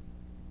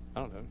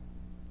 I don't know.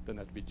 It doesn't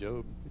have to be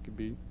Job. It could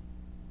be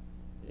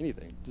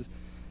anything.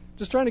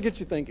 Just trying to get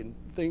you thinking.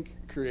 Think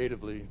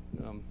creatively.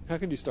 How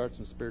can you start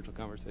some spiritual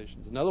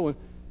conversations? Another one,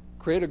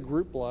 create a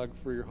group blog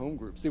for your home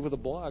group. See, with a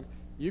blog,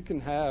 you can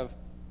have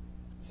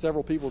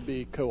several people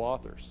be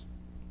co-authors.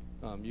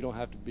 You don't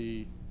have to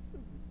be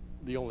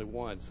the only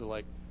one. So,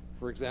 like,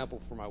 for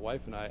example, for my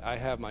wife and I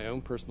have my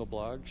own personal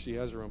blog. She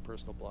has her own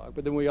personal blog.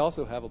 But then we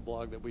also have a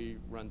blog that we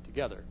run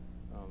together.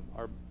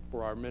 Our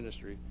for our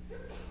ministry.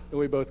 And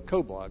we both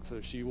co-blog,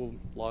 so she will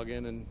log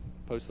in and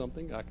post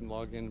something. I can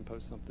log in and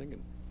post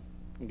something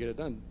and get it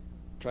done.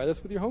 Try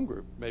this with your home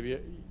group. Maybe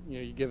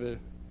you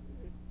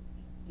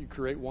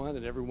create one,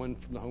 and everyone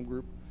from the home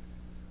group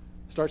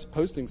starts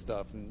posting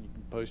stuff, and you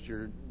can post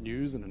your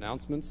news and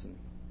announcements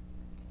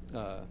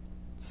and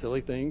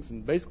silly things,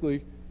 and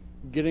basically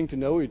getting to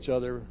know each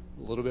other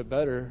a little bit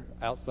better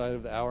outside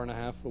of the hour and a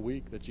half a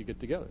week that you get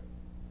together.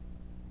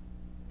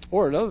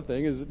 Or another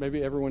thing is that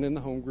maybe everyone in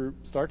the home group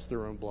starts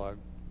their own blog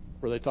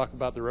where they talk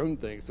about their own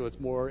things, so it's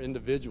more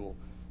individual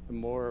and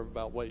more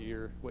about what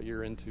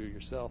you're into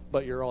yourself,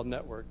 but you're all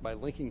networked by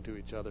linking to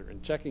each other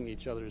and checking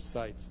each other's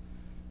sites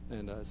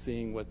and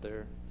seeing what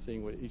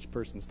each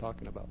person's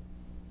talking about.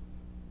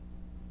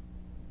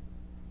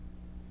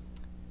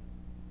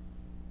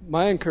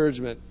 My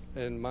encouragement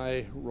and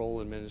my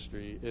role in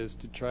ministry is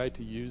to try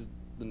to use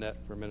the net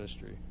for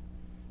ministry.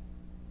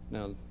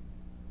 Now,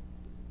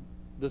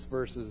 this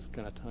verse is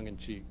kind of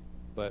tongue-in-cheek,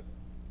 but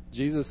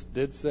Jesus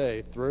did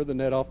say, throw the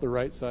net off the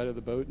right side of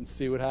the boat and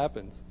see what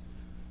happens.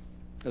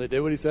 And they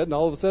did what he said, and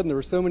all of a sudden there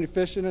were so many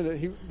fish in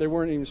it, they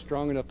weren't even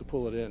strong enough to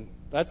pull it in.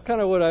 That's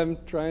kind of what I'm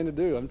trying to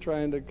do. I'm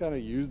trying to kind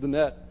of use the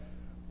net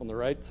on the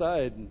right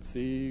side and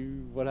see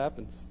what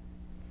happens.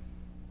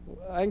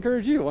 I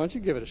encourage you, why don't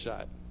you give it a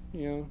shot?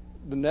 The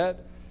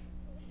net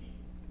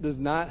does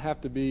not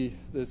have to be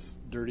this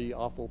dirty,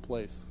 awful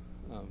place.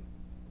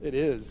 It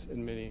is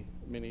in many,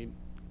 many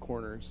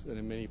corners and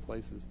in many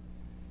places.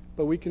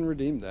 But we can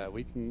redeem that.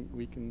 We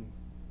can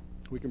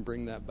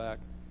bring that back.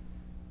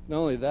 Not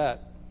only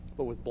that,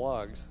 but with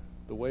blogs,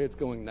 the way it's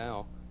going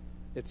now,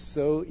 it's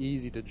so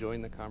easy to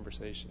join the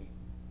conversation.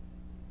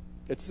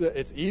 It's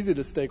easy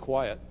to stay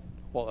quiet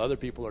while other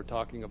people are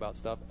talking about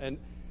stuff. And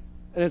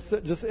it's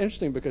just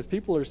interesting because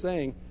people are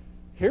saying,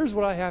 here's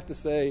what I have to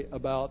say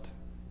about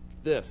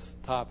this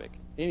topic,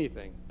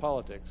 anything,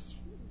 politics,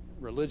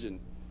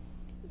 religion,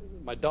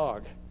 my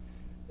dog,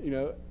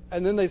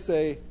 and then they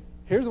say,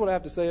 here's what I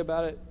have to say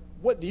about it.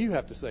 What do you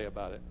have to say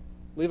about it?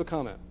 Leave a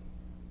comment.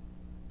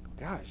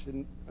 Gosh,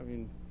 didn't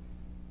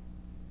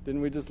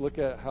we just look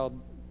at how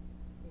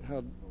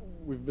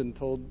we've been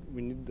told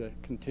we need to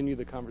continue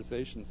the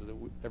conversation so that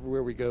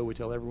everywhere we go, we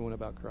tell everyone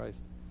about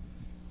Christ?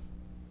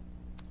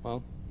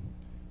 Well,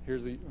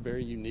 here's a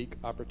very unique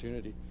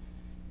opportunity.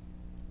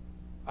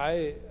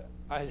 I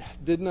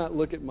did not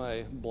look at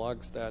my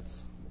blog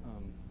stats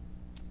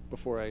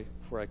before I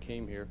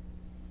came here,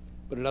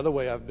 but another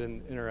way I've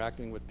been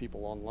interacting with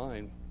people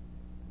online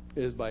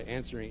is by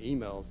answering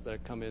emails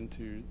that come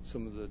into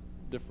some of the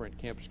different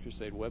Campus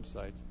Crusade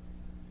websites.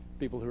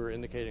 People who are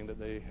indicating that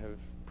they have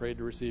prayed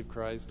to receive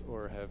Christ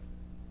or have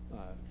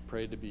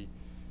prayed to be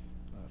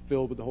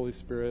filled with the Holy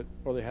Spirit,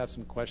 or they have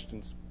some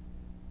questions.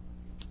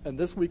 And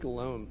this week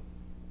alone,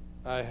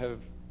 I have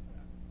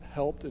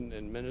helped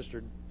and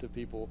ministered to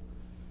people.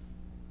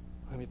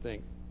 Let me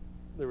think.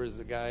 There was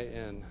a guy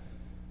in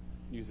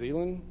New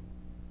Zealand.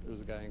 There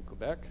was a guy in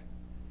Quebec.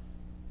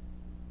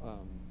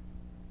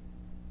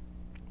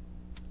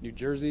 New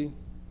Jersey,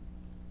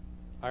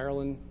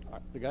 Ireland.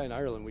 The guy in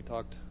Ireland, we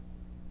talked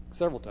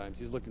several times.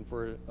 He's looking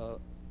for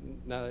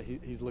now that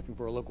he's looking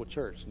for a local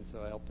church, and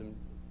so I helped him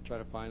try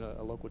to find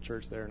a local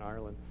church there in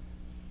Ireland.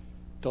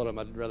 Told him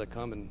I'd rather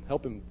come and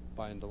help him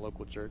find a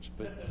local church,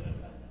 but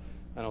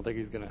I don't think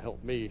he's going to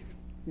help me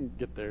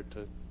get there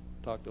to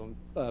talk to him.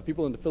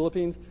 People in the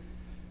Philippines.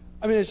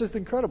 I mean, it's just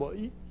incredible.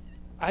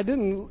 I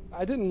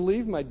didn't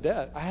leave my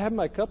desk. I had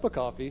my cup of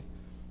coffee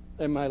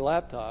and my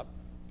laptop,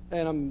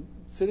 and I'm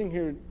sitting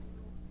here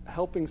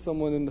helping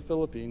someone in the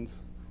Philippines,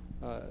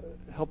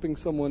 helping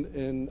someone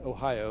in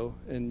Ohio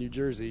and New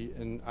Jersey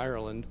and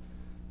Ireland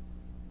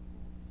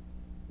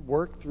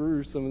work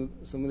through some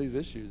of these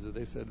issues that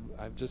they said,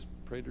 I've just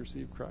prayed to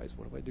receive Christ.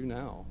 What do I do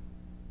now?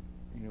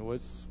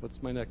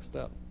 What's my next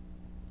step?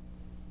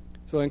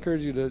 So I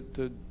encourage you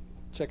to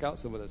check out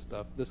some of this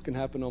stuff. This can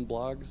happen on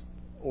blogs,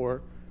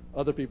 or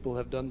other people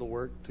have done the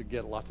work to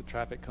get lots of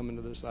traffic coming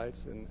to their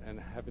sites and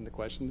having the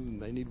questions,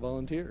 and they need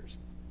volunteers.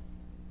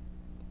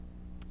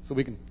 So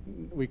we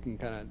can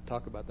kind of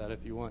talk about that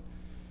if you want.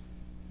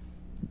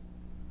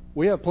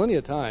 We have plenty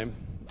of time,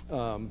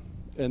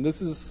 and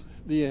this is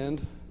the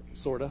end,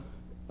 sort of.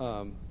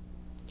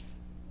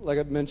 Like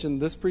I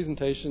mentioned, this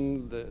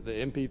presentation, the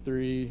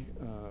MP3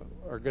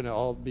 are going to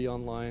all be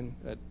online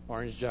at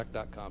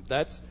orangejack.com.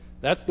 That's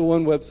the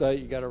one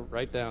website you got to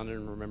write down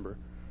and remember,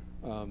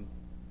 so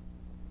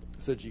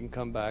that you can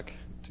come back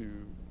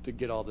to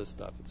get all this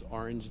stuff. It's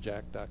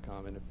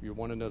orangejack.com, and if you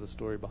want to know the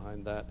story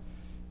behind that,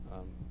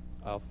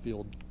 I'll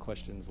field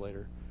questions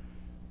later.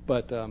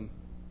 But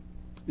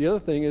the other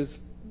thing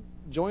is,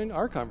 join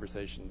our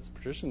conversations.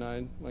 Patricia and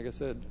I, like I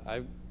said,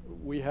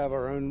 we have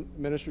our own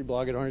ministry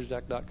blog at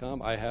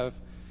orangejack.com. I have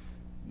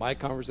my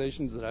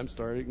conversations that I'm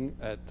starting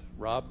at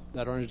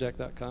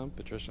rob.orangejack.com.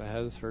 Patricia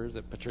has hers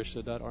at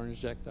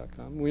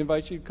patricia.orangejack.com. We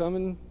invite you to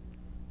come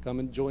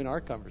and join our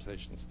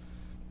conversations.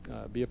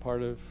 Be a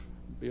part of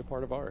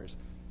ours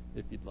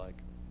if you'd like.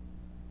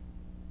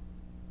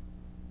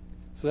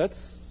 So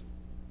that's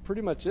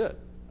pretty much it.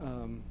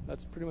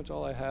 that's pretty much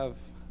all I have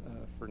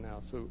for now.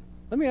 So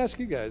let me ask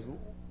you guys,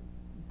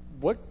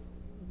 what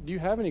do you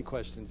have any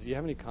questions? Do you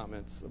have any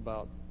comments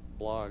about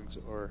blogs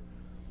or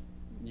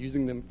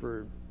using them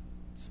for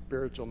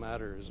spiritual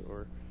matters,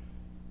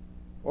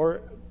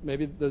 or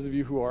maybe those of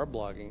you who are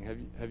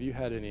blogging, have you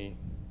had any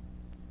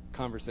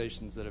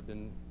conversations that have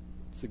been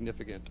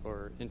significant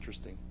or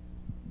interesting?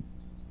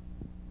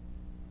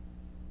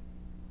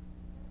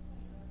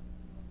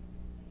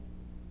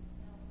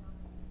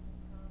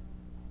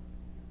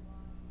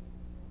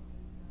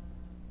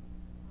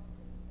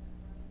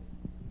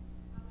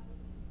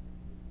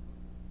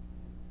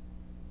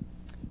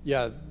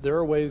 Yeah, there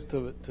are ways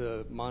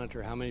to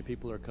monitor how many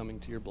people are coming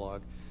to your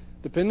blog.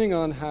 Depending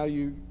on how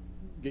you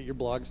get your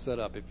blog set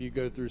up, if you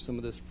go through some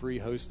of this free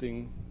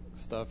hosting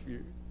stuff,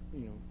 you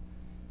know,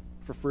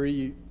 for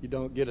free you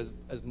don't get as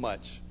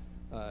much.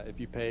 If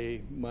you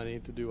pay money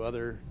to do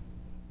other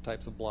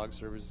types of blog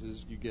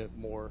services, you get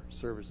more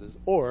services.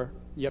 Or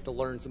you have to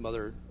learn some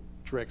other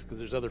tricks because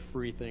there's other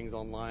free things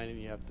online,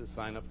 and you have to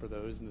sign up for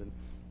those and then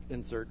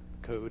insert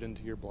code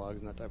into your blogs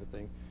and that type of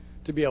thing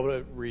to be able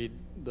to read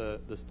the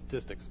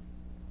statistics.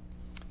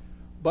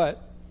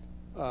 But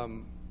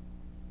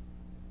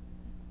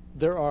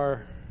there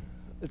are,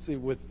 let's see,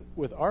 with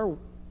our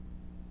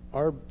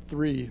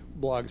 3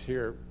 blogs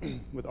here,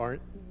 with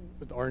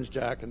Orange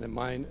Jack and then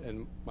mine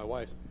and my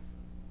wife's.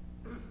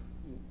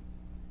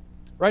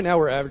 Right now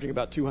we're averaging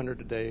about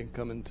 200 a day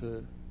coming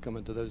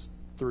to those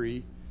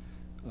 3,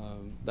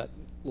 that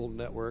little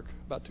network,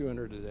 about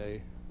 200 a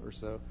day or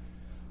so.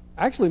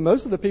 Actually,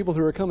 most of the people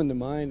who are coming to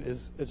mine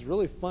it's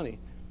really funny.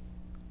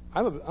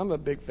 I'm a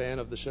big fan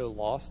of the show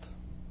Lost.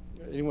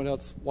 Anyone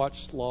else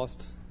watch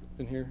Lost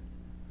in here?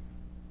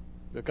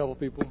 A couple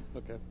people?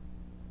 Okay.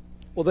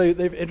 Well,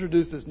 they've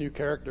introduced this new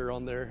character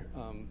on there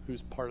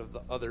who's part of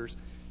the others,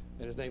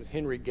 and his name's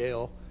Henry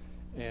Gale.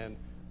 And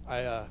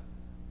I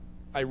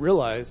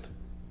realized,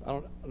 I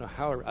don't know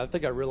how, I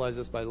think I realized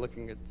this by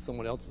looking at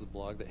someone else's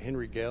blog, that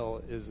Henry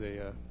Gale is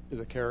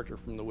a character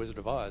from The Wizard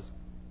of Oz.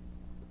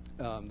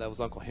 That was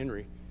Uncle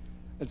Henry.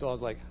 And so I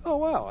was like, oh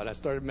wow! And I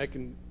started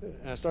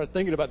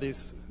thinking about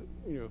these,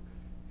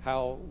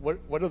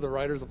 what are the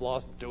writers of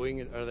Lost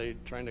doing? Are they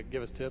trying to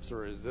give us tips,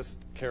 or is this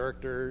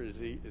character is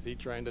he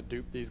trying to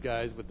dupe these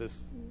guys with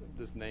this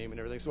name and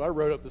everything? So I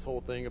wrote up this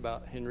whole thing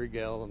about Henry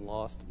Gale and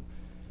Lost,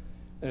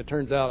 and it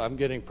turns out I'm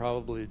getting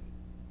probably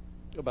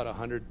about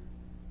 100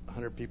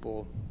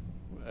 people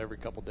every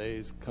couple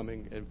days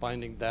coming and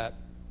finding that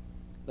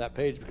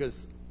page,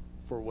 because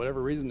for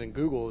whatever reason in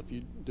Google, if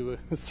you do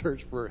a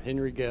search for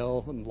Henry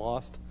Gale and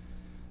Lost,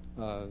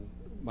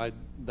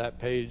 that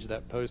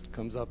post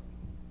comes up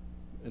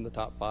in the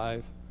top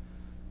 5,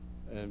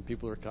 and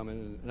people are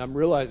coming. And I'm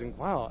realizing,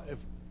 wow,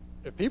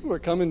 if people are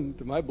coming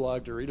to my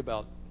blog to read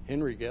about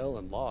Henry Gale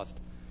and Lost,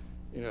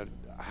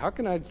 how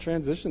can I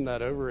transition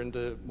that over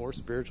into more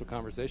spiritual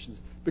conversations?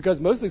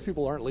 Because most of these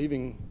people aren't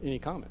leaving any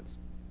comments,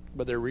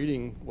 but they're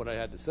reading what I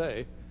had to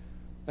say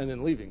and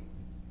then leaving.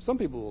 Some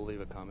people will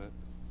leave a comment.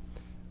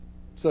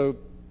 So,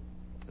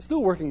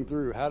 still working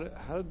through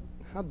how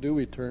do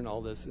we turn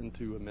all this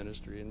into a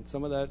ministry, and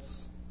some of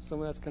that's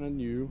kind of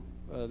new.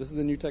 This is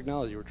a new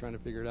technology. We're trying to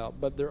figure it out,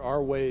 but there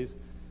are ways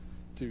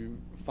to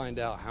find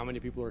out how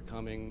many people are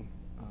coming.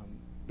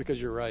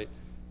 Because you're right,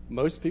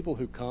 most people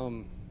who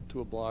come to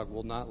a blog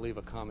will not leave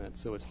a comment,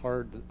 so it's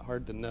hard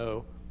to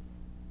know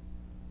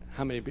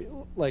how many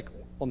people. Like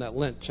on that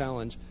Lent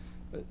challenge,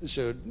 it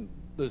showed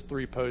those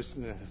 3 posts,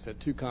 and it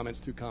said 2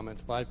 comments,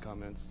 5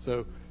 comments.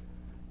 So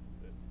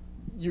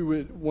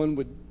one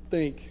would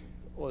think,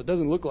 well, it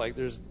doesn't look like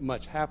there's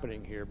much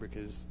happening here,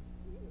 because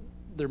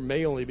there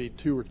may only be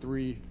 2 or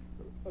 3,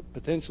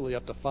 potentially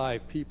up to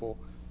 5 people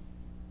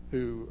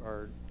who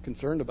are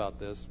concerned about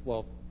this.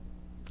 Well,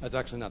 that's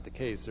actually not the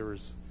case. There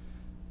was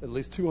at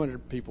least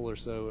 200 people or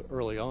so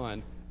early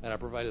on, and I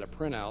provided a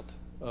printout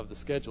of the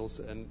schedules,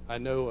 and I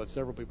know of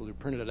several people who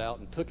printed it out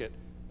and took it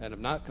and have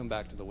not come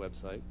back to the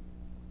website.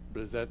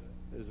 But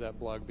is that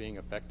blog being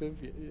effective?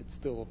 It's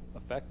still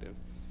effective.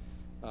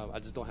 I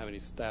just don't have any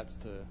stats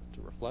to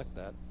reflect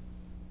that.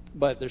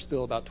 But there's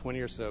still about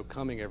 20 or so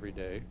coming every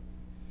day.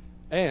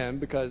 And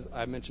because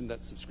I mentioned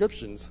that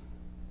subscriptions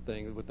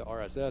thing with the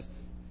RSS,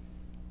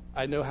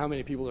 I know how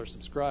many people are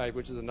subscribed,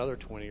 which is another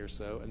 20 or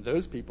so, and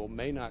those people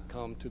may not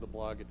come to the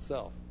blog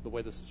itself. The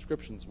way the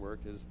subscriptions work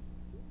is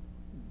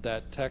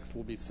that text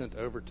will be sent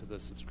over to the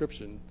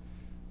subscription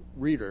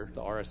reader,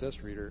 the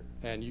RSS reader,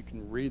 and you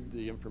can read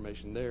the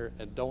information there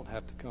and don't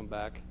have to come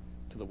back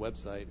to the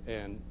website,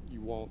 and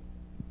it won't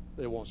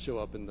show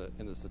up in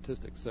the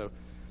statistics. So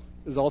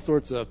there's all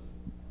sorts of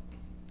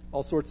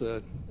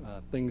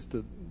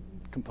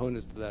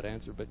components to that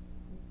answer. But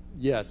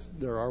yes,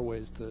 there are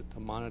ways to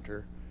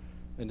monitor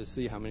and to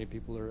see how many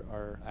people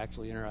are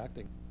actually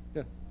interacting.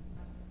 Yeah.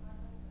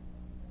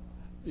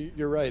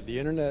 You're right. The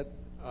internet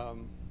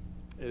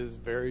is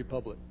very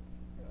public.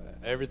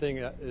 Everything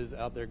is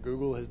out there.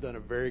 Google has done a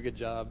very good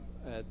job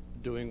at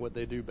doing what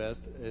they do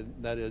best, and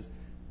that is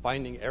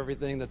finding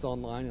everything that's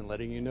online and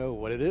letting you know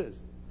what it is.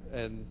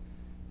 And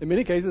in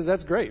many cases,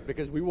 that's great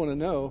because we want to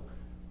know,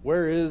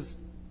 where is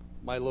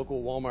my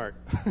local Walmart?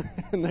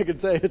 And they can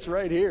say, it's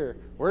right here.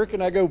 Where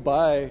can I go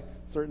buy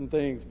certain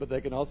things? But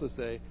they can also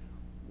say,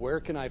 where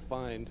can I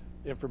find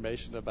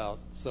information about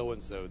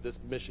so-and-so, this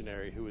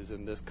missionary who is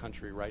in this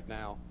country right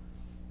now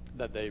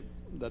that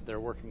they're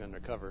working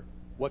undercover?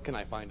 What can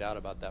I find out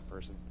about that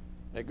person?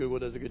 And Google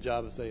does a good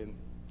job of saying,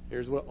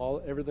 here's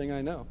everything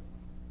I know.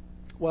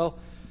 Well,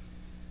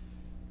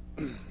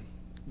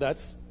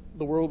 that's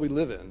the world we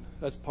live in.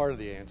 That's part of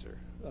the answer.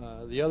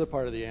 The other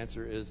part of the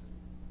answer is,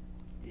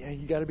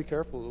 you got to be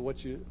careful with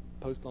what you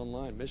post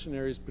online.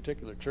 Missionaries in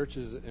particular,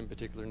 churches in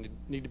particular,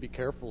 need to be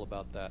careful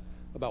about that,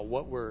 about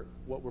what we're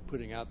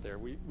putting out there.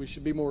 We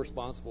should be more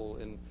responsible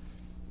in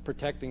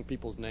protecting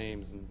people's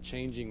names and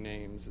changing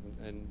names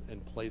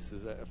and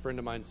places. A friend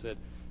of mine said,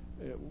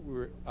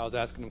 I was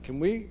asking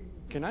him,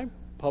 can I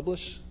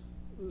publish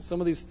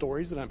some of these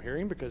stories that I'm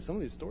hearing, because some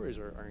of these stories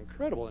are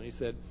incredible. And he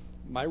said,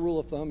 my rule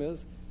of thumb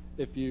is,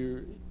 if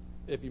you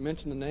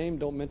mention the name,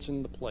 don't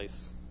mention the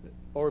place.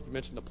 Or if you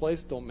mention the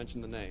place, don't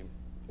mention the name.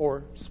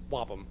 Or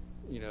swap them.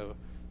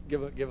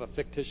 Give a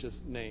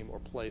fictitious name or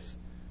place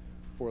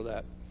for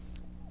that.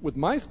 With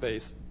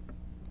MySpace,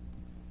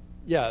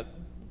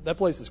 that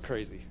place is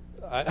crazy.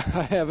 I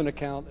have an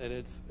account and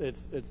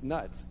it's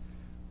nuts.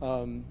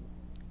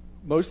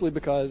 Mostly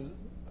because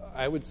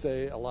I would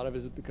say a lot of it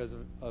is because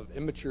of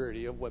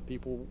immaturity of what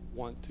people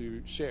want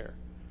to share.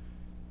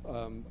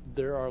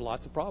 There are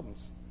lots of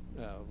problems.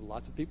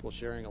 Lots of people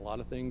sharing a lot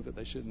of things that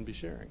they shouldn't be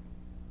sharing.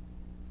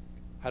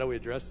 How do we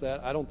address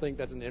that? I don't think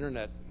that's an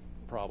internet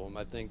problem.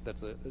 I think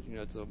that's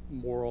it's a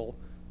moral,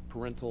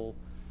 parental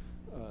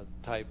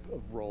type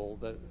of role.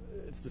 That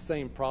it's the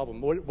same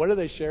problem. What are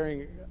they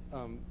sharing?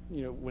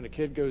 When a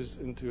kid goes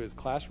into his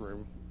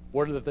classroom,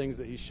 what are the things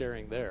that he's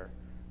sharing there?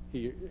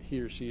 He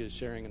or she is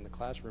sharing in the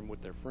classroom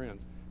with their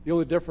friends. The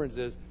only difference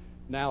is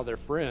now their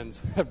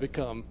friends have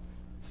become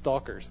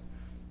stalkers,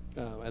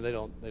 and they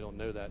don't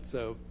know that.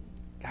 So,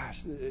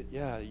 gosh,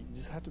 you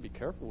just have to be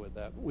careful with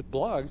that. With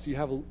blogs,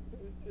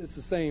 it's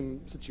the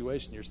same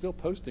situation. You're still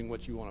posting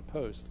what you want to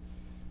post,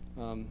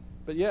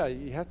 but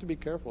you have to be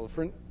careful.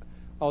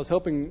 I was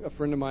helping a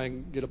friend of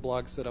mine get a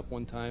blog set up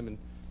one time,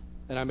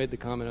 and I made the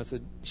comment.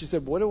 She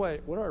said, what do I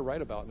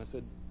write about? And I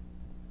said,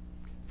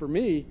 for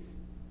me,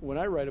 when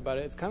I write about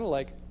it, it's kind of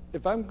like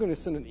if I'm going to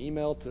send an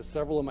email to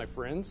several of my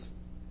friends,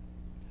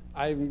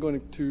 I'm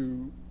going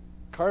to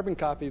carbon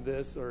copy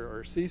this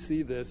or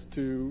CC this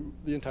to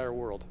the entire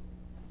world.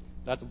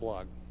 That's a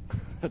blog.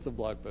 That's a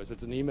blog post.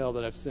 It's an email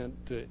that I've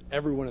sent to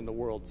everyone in the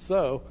world.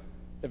 So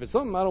if it's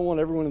something I don't want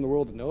everyone in the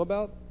world to know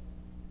about,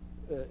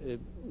 it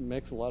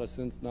makes a lot of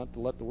sense not to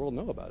let the world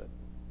know about it.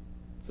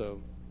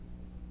 So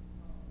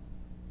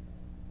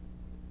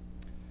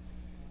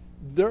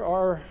there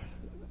are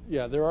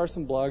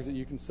some blogs that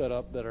you can set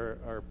up that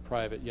are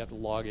private. You have to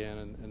log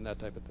in and that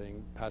type of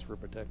thing, password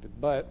protected.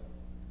 But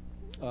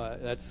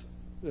that's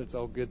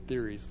all good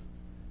theories.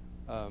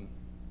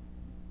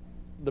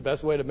 The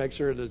best way to make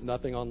sure there's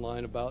nothing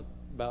online about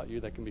you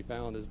that can be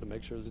found is to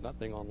make sure there's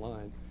nothing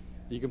online.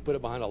 You can put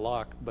it behind a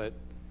lock, but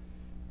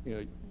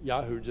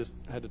Yahoo just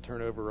had to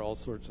turn over all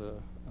sorts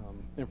of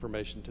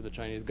information to the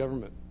Chinese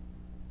government.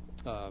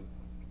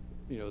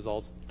 It was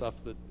all stuff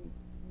that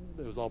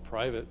it was all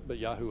private, but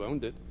Yahoo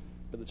owned it.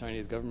 But the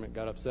Chinese government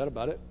got upset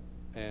about it,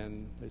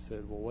 and they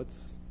said, "Well,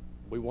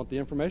 we want the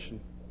information."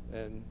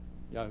 And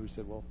Yahoo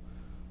said, "Well,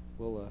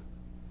 we'll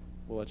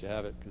let you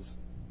have it because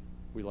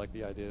we like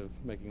the idea of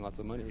making lots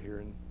of money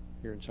here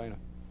in China."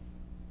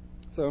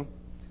 So,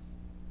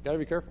 got to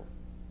be careful.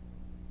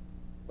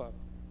 But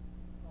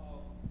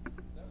that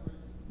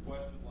raises the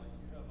question,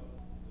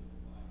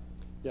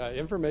 you have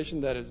information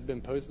that has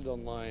been posted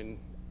online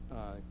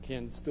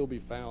can still be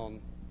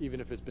found even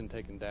if it's been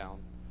taken down.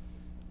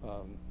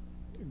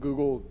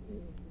 Google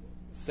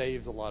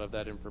saves a lot of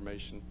that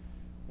information.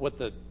 What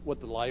the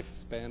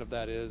lifespan of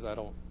that is, I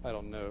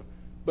don't know.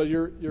 But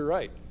you're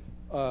right.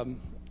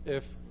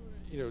 If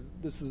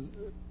this is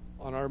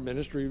on our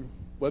ministry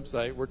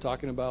website, we're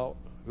talking about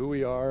who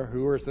we are,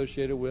 who we're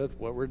associated with,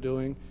 what we're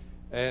doing,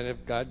 and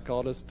if God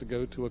called us to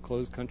go to a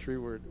closed country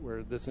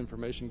where this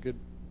information could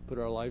put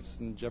our lives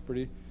in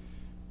jeopardy,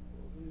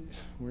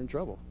 we're in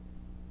trouble.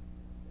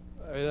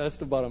 I mean, that's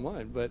the bottom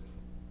line. But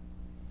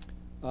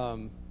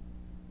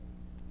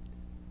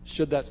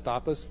should that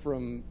stop us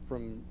from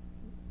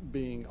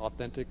being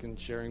authentic and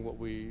sharing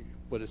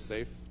what is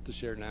safe to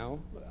share now?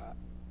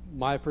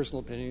 My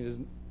personal opinion is,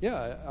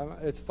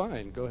 it's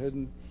fine. Go ahead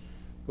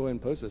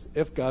and post this.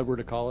 If God were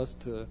to call us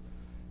to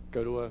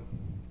go to a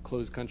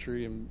closed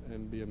country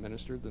and be a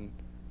minister, then,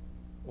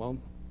 well,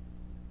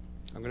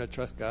 I'm going to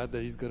trust God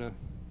that He's going to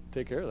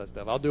take care of that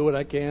stuff. I'll do what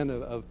I can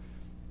of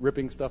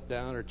ripping stuff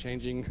down or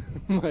changing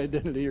my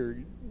identity or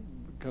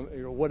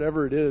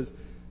whatever it is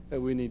that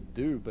we need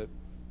to do.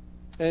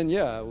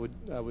 I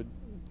would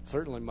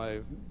certainly, my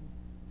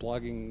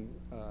blogging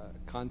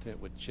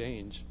content would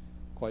change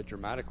quite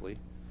dramatically.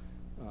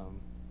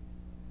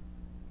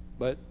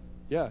 But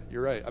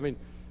you're right. I mean,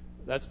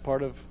 that's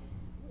part of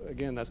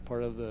again, that's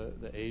part of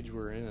the age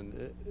we're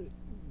in.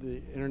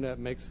 The internet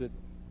makes it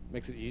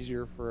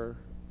easier for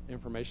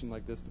information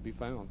like this to be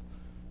found.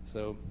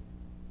 So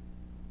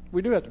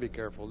we do have to be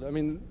careful. I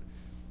mean,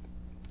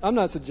 I'm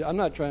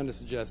not trying to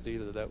suggest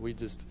either that we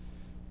just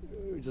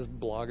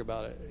blog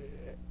about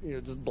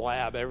it, just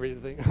blab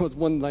everything. It's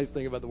one nice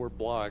thing about the word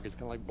blog. It's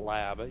kind of like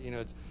blab.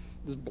 It's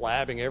just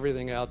blabbing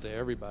everything out to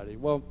everybody.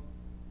 Well,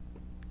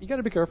 you got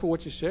to be careful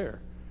what you share,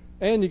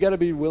 and you got to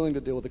be willing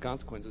to deal with the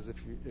consequences if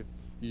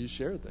you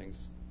share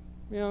things.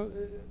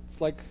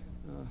 It's like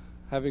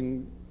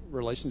having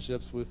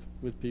relationships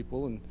with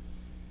people, and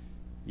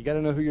you got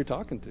to know who you're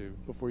talking to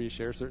before you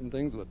share certain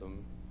things with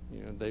them.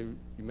 You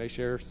may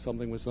share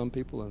something with some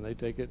people, and they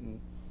take it and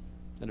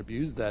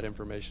abuse that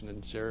information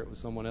and share it with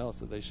someone else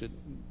that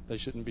they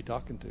shouldn't be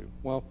talking to.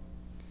 Well,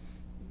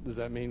 does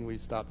that mean we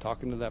stop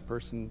talking to that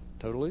person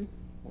totally?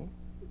 Well,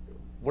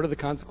 what are the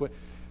consequences?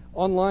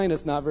 Online,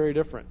 it's not very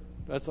different.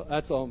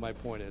 That's all my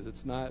point is.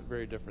 It's not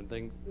very different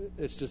thing.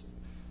 It's just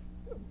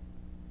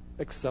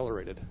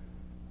accelerated.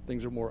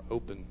 Things are more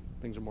open.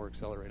 Things are more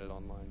accelerated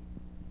online.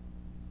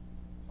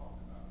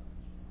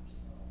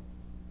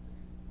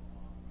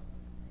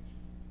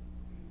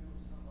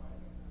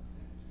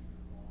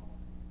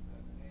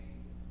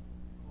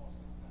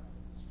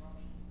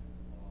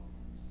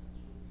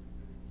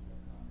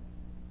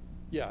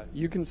 Yeah,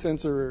 you can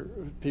censor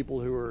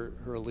people who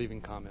are leaving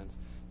comments.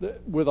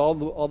 With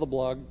all the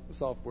blog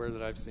software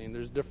that I've seen,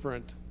 there's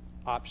different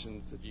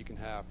options that you can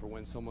have for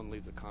when someone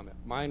leaves a comment.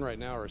 Mine right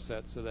now are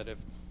set so that if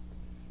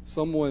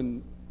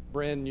someone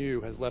brand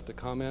new has left a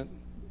comment,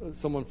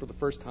 someone for the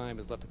first time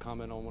has left a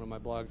comment on one of my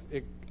blogs,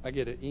 I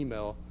get an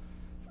email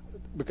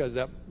because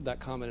that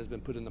comment has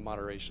been put into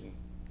moderation,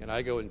 and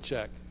I go and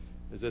check.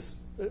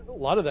 A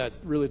lot of that's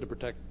really to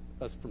protect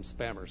us from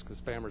spammers, because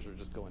spammers are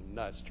just going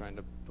nuts trying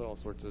to put all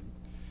sorts of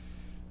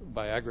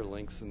Viagra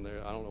links in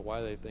there. I don't know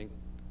why they think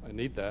I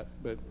need that,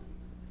 but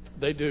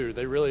they do.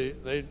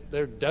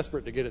 They're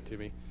desperate to get it to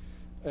me,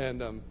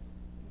 and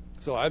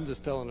so I'm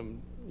just telling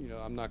them,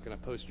 I'm not going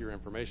to post your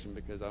information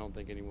because I don't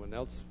think anyone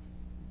else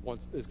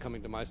is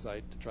coming to my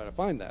site to try to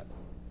find that.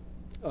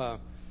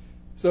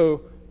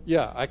 So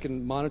yeah, I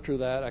can monitor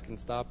that. I can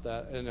stop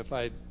that, and if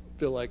I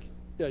feel like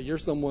you're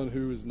someone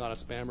who is not a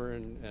spammer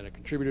and a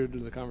contributor to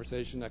the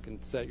conversation, I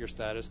can set your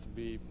status to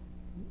be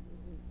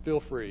feel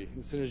free.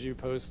 As soon as you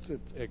post,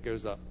 it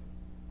goes up.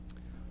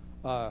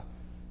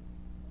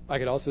 I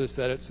could also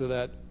set it so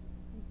that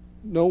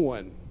no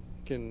one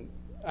can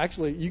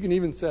actually. You can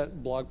even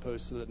set blog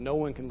posts so that no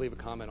one can leave a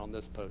comment on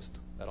this post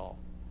at all.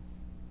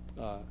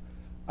 I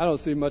don't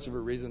see much of a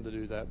reason to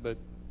do that, but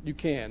you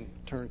can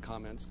turn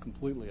comments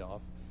completely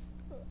off.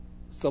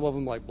 Some of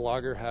them, like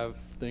Blogger, have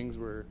things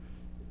where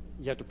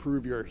you have to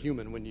prove you're a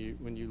human when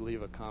you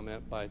leave a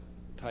comment by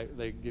type.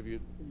 They give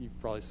you've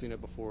probably seen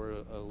it before,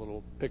 a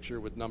little picture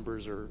with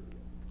numbers or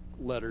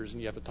letters,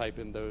 and you have to type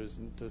in those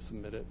to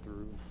submit it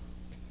through.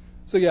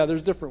 So yeah,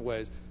 there's different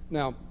ways.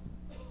 Now,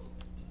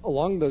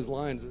 along those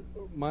lines,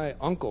 my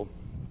uncle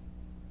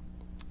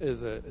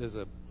is a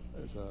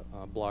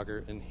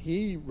blogger, and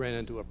he ran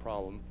into a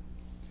problem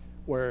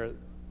where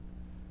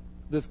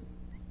this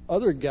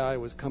other guy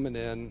was coming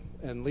in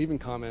and leaving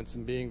comments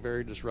and being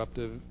very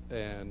disruptive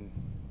and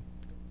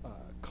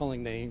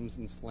calling names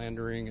and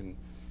slandering and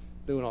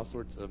doing all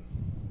sorts of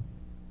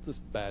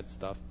just bad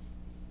stuff.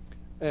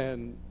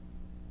 And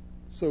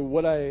so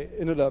what I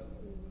ended up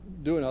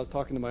doing, I was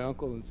talking to my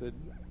uncle and said,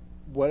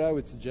 what I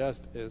would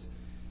suggest is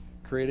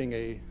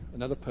creating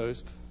another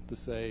post to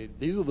say,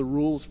 these are the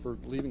rules for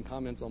leaving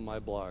comments on my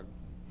blog.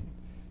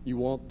 You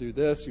won't do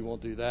this, you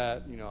won't do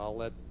that, I'll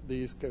let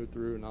these go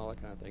through and all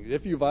that kind of thing.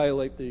 If you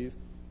violate these,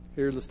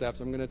 here are the steps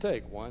I'm going to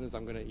take. One is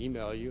I'm going to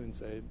email you and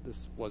say,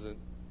 this wasn't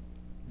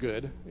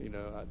good,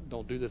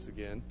 don't do this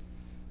again.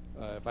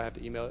 If I have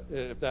to email,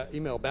 if that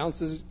email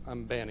bounces,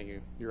 I'm banning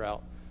you. You're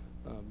out,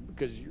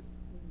 because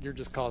you're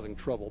just causing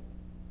trouble.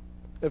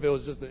 If it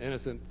was just an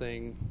innocent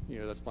thing,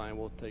 that's fine.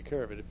 We'll take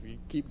care of it. If you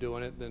keep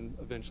doing it, then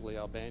eventually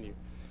I'll ban you.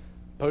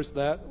 Post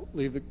that,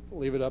 leave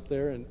it up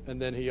there, and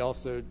then he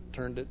also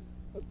turned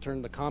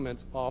the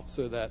comments off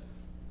so that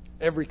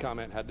every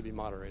comment had to be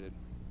moderated.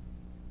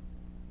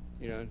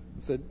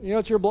 Said,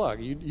 it's your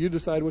blog. You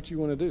decide what you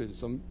want to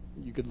do.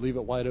 You could leave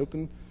it wide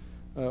open,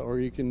 or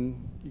you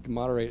can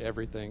moderate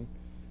everything,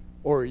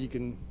 or you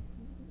can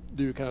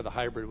do kind of the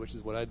hybrid, which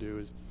is what I do.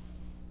 Is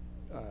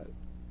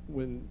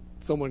when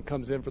someone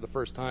comes in for the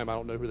first time, I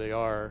don't know who they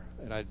are,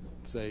 and I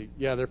say,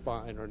 yeah, they're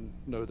fine, or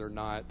no, they're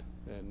not,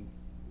 and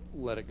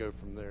let it go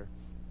from there.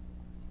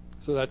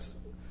 So that's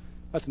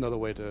another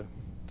way to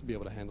be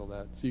able to handle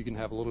that. So you can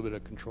have a little bit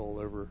of control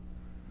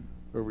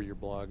over your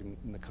blog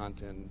and the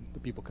content, the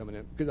people coming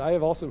in. Because I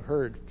have also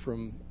heard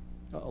from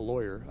a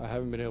lawyer. I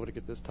haven't been able to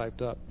get this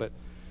typed up, but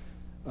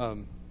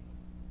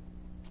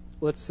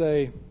let's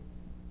say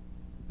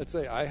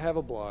I have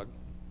a blog,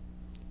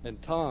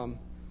 and Tom,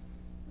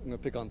 I'm going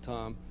to pick on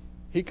Tom,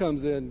 he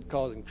comes in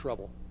causing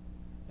trouble,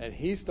 and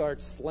he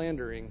starts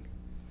slandering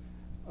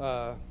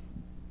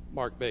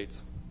Mark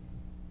Bates.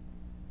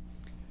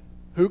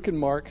 who can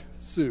Mark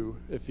sue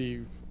if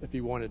he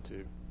wanted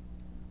to?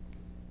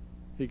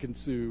 He can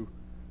sue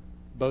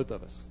both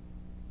of us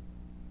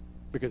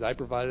because I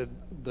provided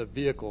the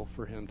vehicle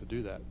for him to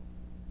do that.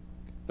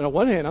 And on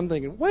one hand, I'm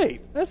thinking,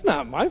 wait, that's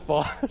not my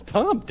fault.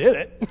 Tom did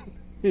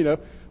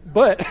it,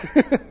 but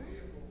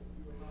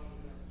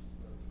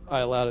I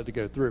allowed it to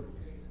go through.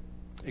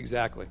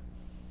 Exactly.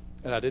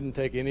 And I didn't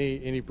take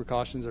any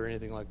precautions or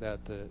anything like that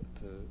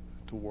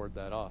to ward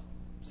that off.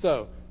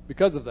 So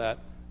because of that,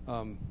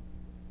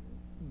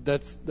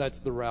 that's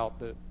the route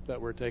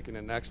that we're taking.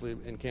 And actually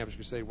in Campus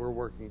Crusade, we're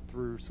working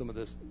through some of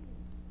this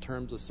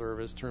terms of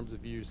service, terms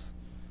of use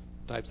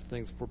types of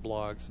things for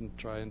blogs and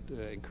trying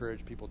to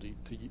encourage people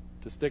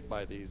to stick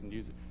by these and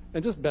use it.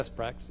 And just best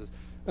practices.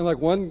 And like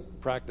one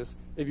practice,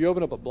 if you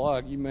open up a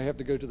blog, you may have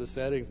to go to the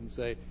settings and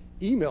say,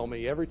 email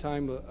me every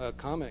time a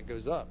comment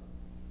goes up.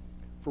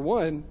 For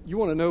one, you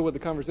want to know what the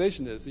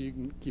conversation is so you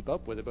can keep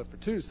up with it. But for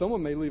two,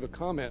 someone may leave a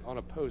comment on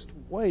a post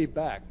way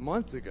back,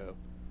 months ago.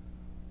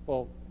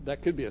 Well,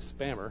 that could be a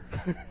spammer.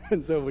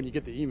 And so when you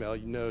get the email,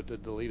 you know to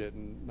delete it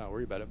and not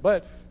worry about it.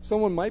 But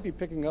someone might be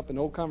picking up an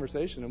old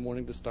conversation and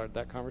wanting to start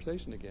that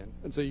conversation again.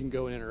 And so you can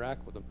go and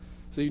interact with them.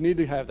 So you need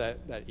to have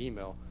that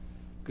email.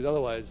 Because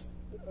otherwise,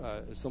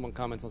 if someone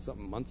comments on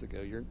something months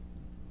ago,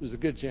 there's a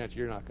good chance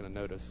you're not going to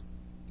notice.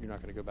 You're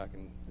not going to go back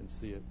and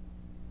see it.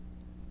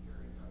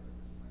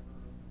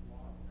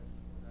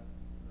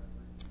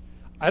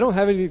 I don't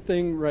have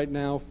anything right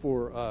now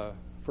for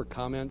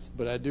comments,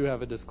 but I do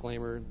have a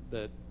disclaimer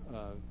that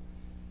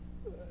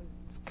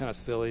it's kind of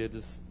silly. It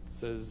just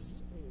says,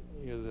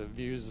 the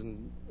views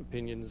and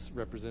opinions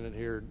represented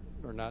here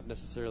are not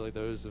necessarily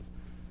those of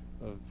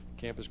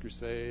Campus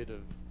Crusade,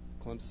 of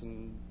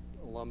Clemson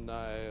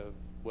alumni, of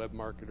web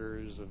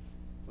marketers,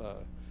 of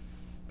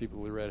people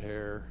with red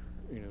hair.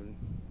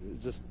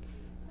 Just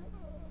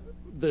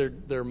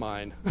they're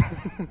mine.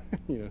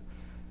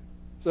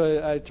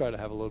 So I try to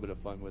have a little bit of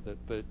fun with it,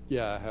 but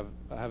yeah,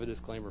 I have a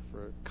disclaimer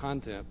for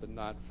content, but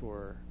not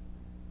for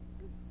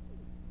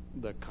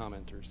the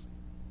commenters.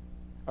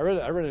 I read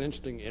an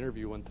interesting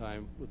interview one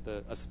time with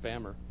a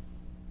spammer,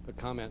 a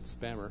comment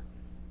spammer,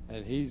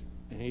 and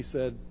he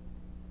said,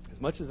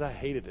 as much as I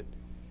hated it,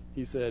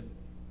 he said,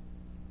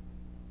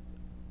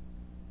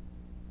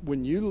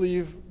 when you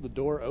leave the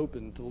door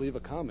open to leave a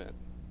comment,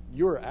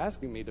 you are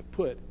asking me to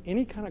put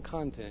any kind of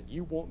content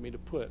you want me to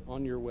put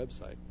on your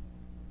website.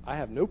 I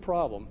have no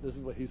problem, this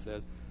is what he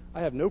says,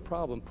 I have no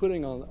problem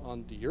putting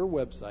onto your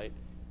website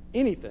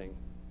anything,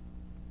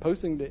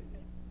 posting to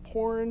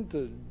porn,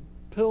 to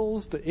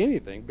pills, to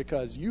anything,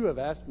 because you have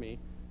asked me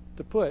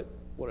to put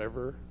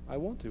whatever I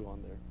want to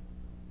on there.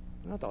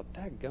 And I thought,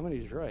 dadgummit,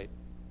 he's right.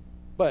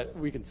 But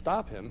we can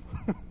stop him,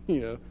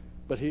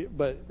 but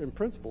in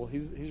principle,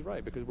 he's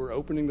right, because we're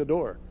opening the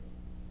door.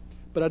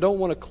 But I don't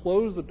want to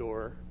close the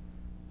door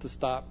to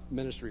stop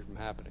ministry from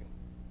happening.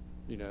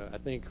 I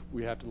think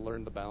we have to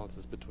learn the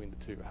balances between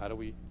the two. How do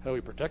we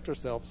protect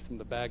ourselves from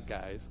the bad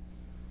guys,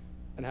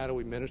 and how do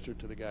we minister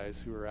to the guys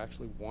who are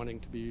actually wanting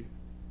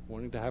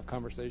to have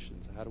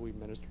conversations? How do we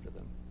minister to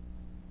them?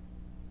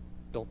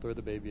 Don't throw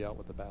the baby out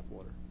with the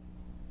bathwater.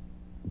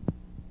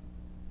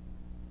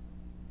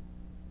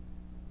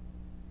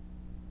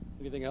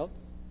 Anything else?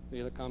 Any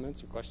other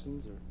comments or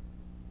questions?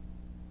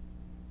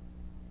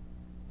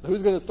 So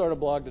who's going to start a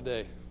blog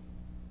today?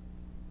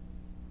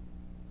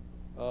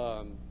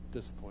 I'm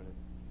disappointed.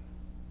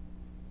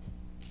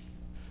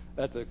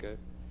 That's okay.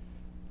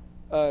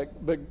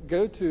 But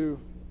go to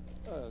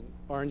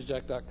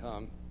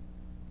orangejack.com.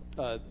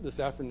 This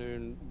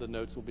afternoon, the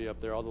notes will be up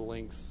there, all the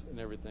links and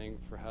everything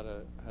for how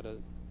to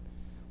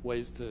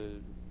ways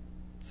to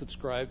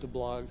subscribe to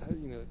blogs.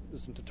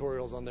 There's some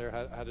tutorials on there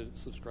how to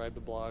subscribe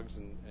to blogs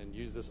and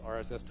use this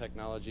RSS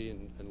technology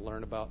and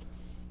learn about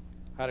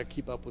how to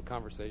keep up with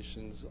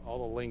conversations. All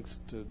the links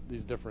to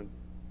these different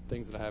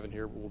things that I have in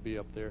here will be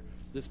up there.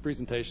 This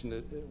presentation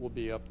it will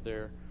be up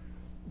there.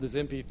 This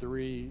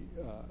MP3,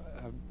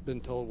 I've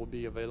been told, will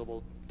be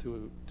available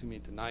to me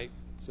tonight,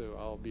 so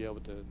I'll be able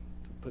to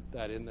put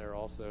that in there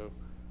also.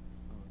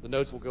 The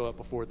notes will go up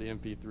before the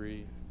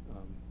MP3.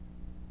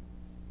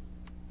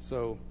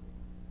 So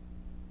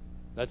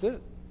that's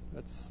it.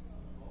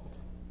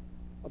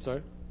 I'm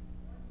sorry.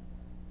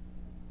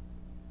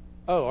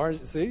 Oh,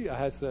 Orange. See,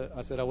 I said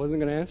I wasn't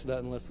going to answer that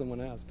unless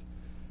someone asked.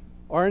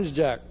 Orange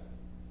Jack.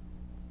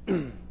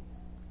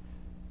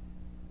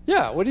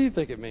 Yeah, what do you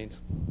think it means?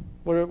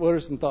 What are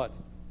some thoughts?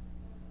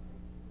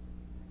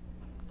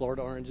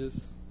 Florida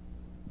oranges.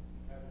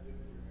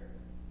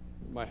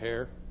 My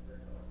hair.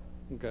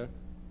 Okay.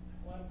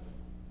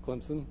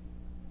 Clemson.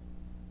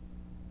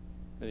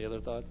 Any other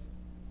thoughts?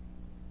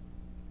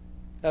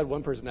 I had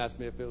one person ask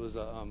me if it was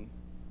a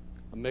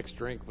mixed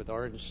drink with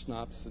orange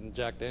schnapps and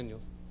Jack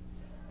Daniels.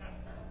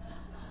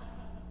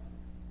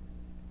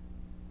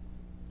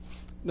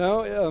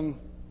 No,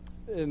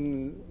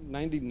 in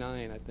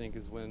 '99, I think,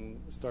 is when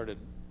I started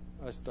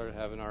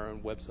having our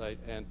own website,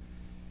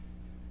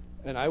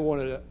 and I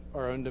wanted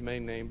our own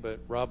domain name, but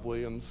Rob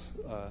Williams,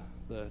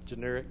 the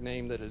generic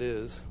name that it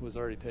is, was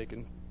already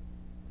taken.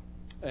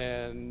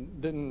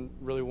 and didn't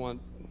really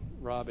want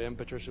Rob and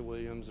Patricia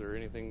Williams or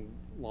anything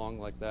long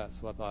like that.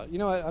 So I thought, you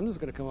know what, I'm just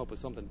going to come up with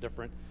something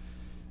different.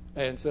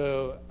 And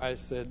so I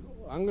said,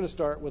 I'm going to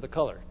start with a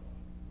color.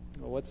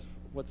 Well,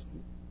 what's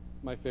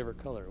my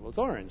favorite color? Well, it's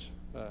orange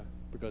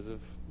because of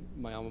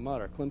my alma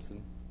mater, Clemson.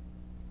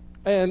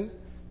 And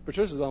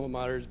Patricia's alma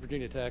mater is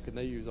Virginia Tech, and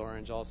they use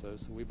orange also,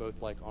 so we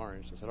both like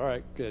orange. I said, all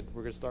right, good.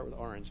 We're going to start with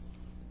orange.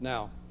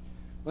 Now,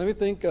 let me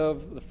think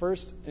of the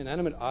first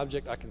inanimate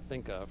object I can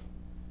think of.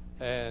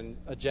 And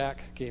a jack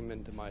came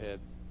into my head.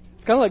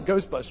 It's kind of like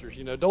Ghostbusters,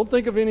 you know. Don't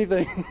think of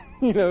anything,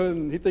 you know,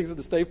 and he thinks of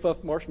the Stay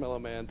Puft Marshmallow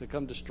Man to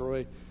come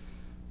destroy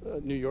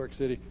New York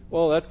City.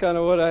 Well, that's kind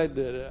of what I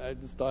did. I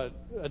just thought,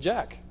 a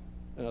jack.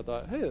 And I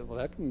thought, hey, well,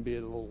 that can be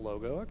a little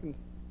logo.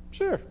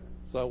 Sure.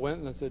 So I went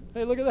and I said,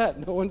 hey, look at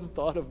that. No one's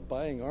thought of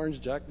buying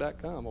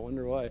orangejack.com. I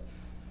wonder why.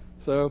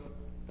 So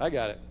I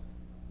got it.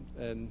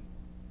 And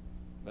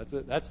that's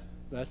it.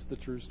 That's the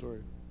true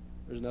story.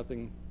 There's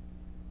nothing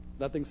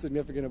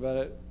significant about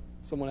it.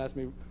 Someone asked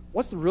me,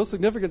 what's the real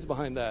significance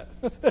behind that?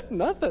 I said,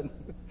 nothing.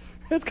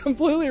 It's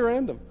completely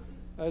random.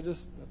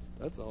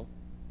 That's all.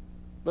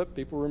 But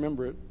people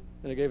remember it,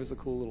 and it gave us a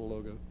cool little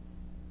logo.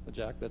 A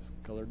jack that's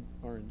colored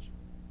orange.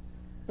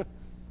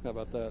 How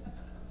about that?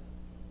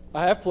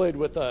 I have played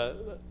with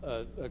the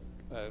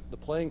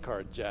playing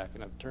card jack,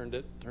 and I've turned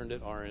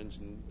it orange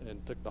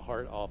and took the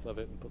heart off of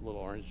it and put little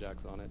orange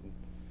jacks on it, and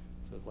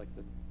so it's like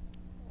the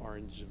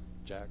orange of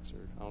jacks, or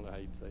I don't know how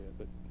you'd say it,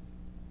 but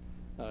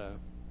I don't know.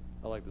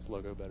 I like this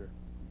logo better.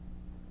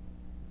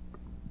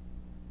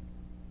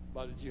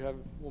 Bob, did you have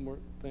one more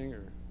thing,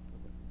 or?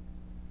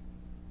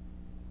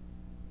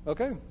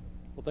 Okay.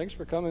 Well, thanks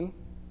for coming.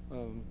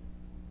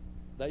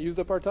 That used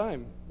up our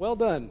time. Well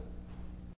done.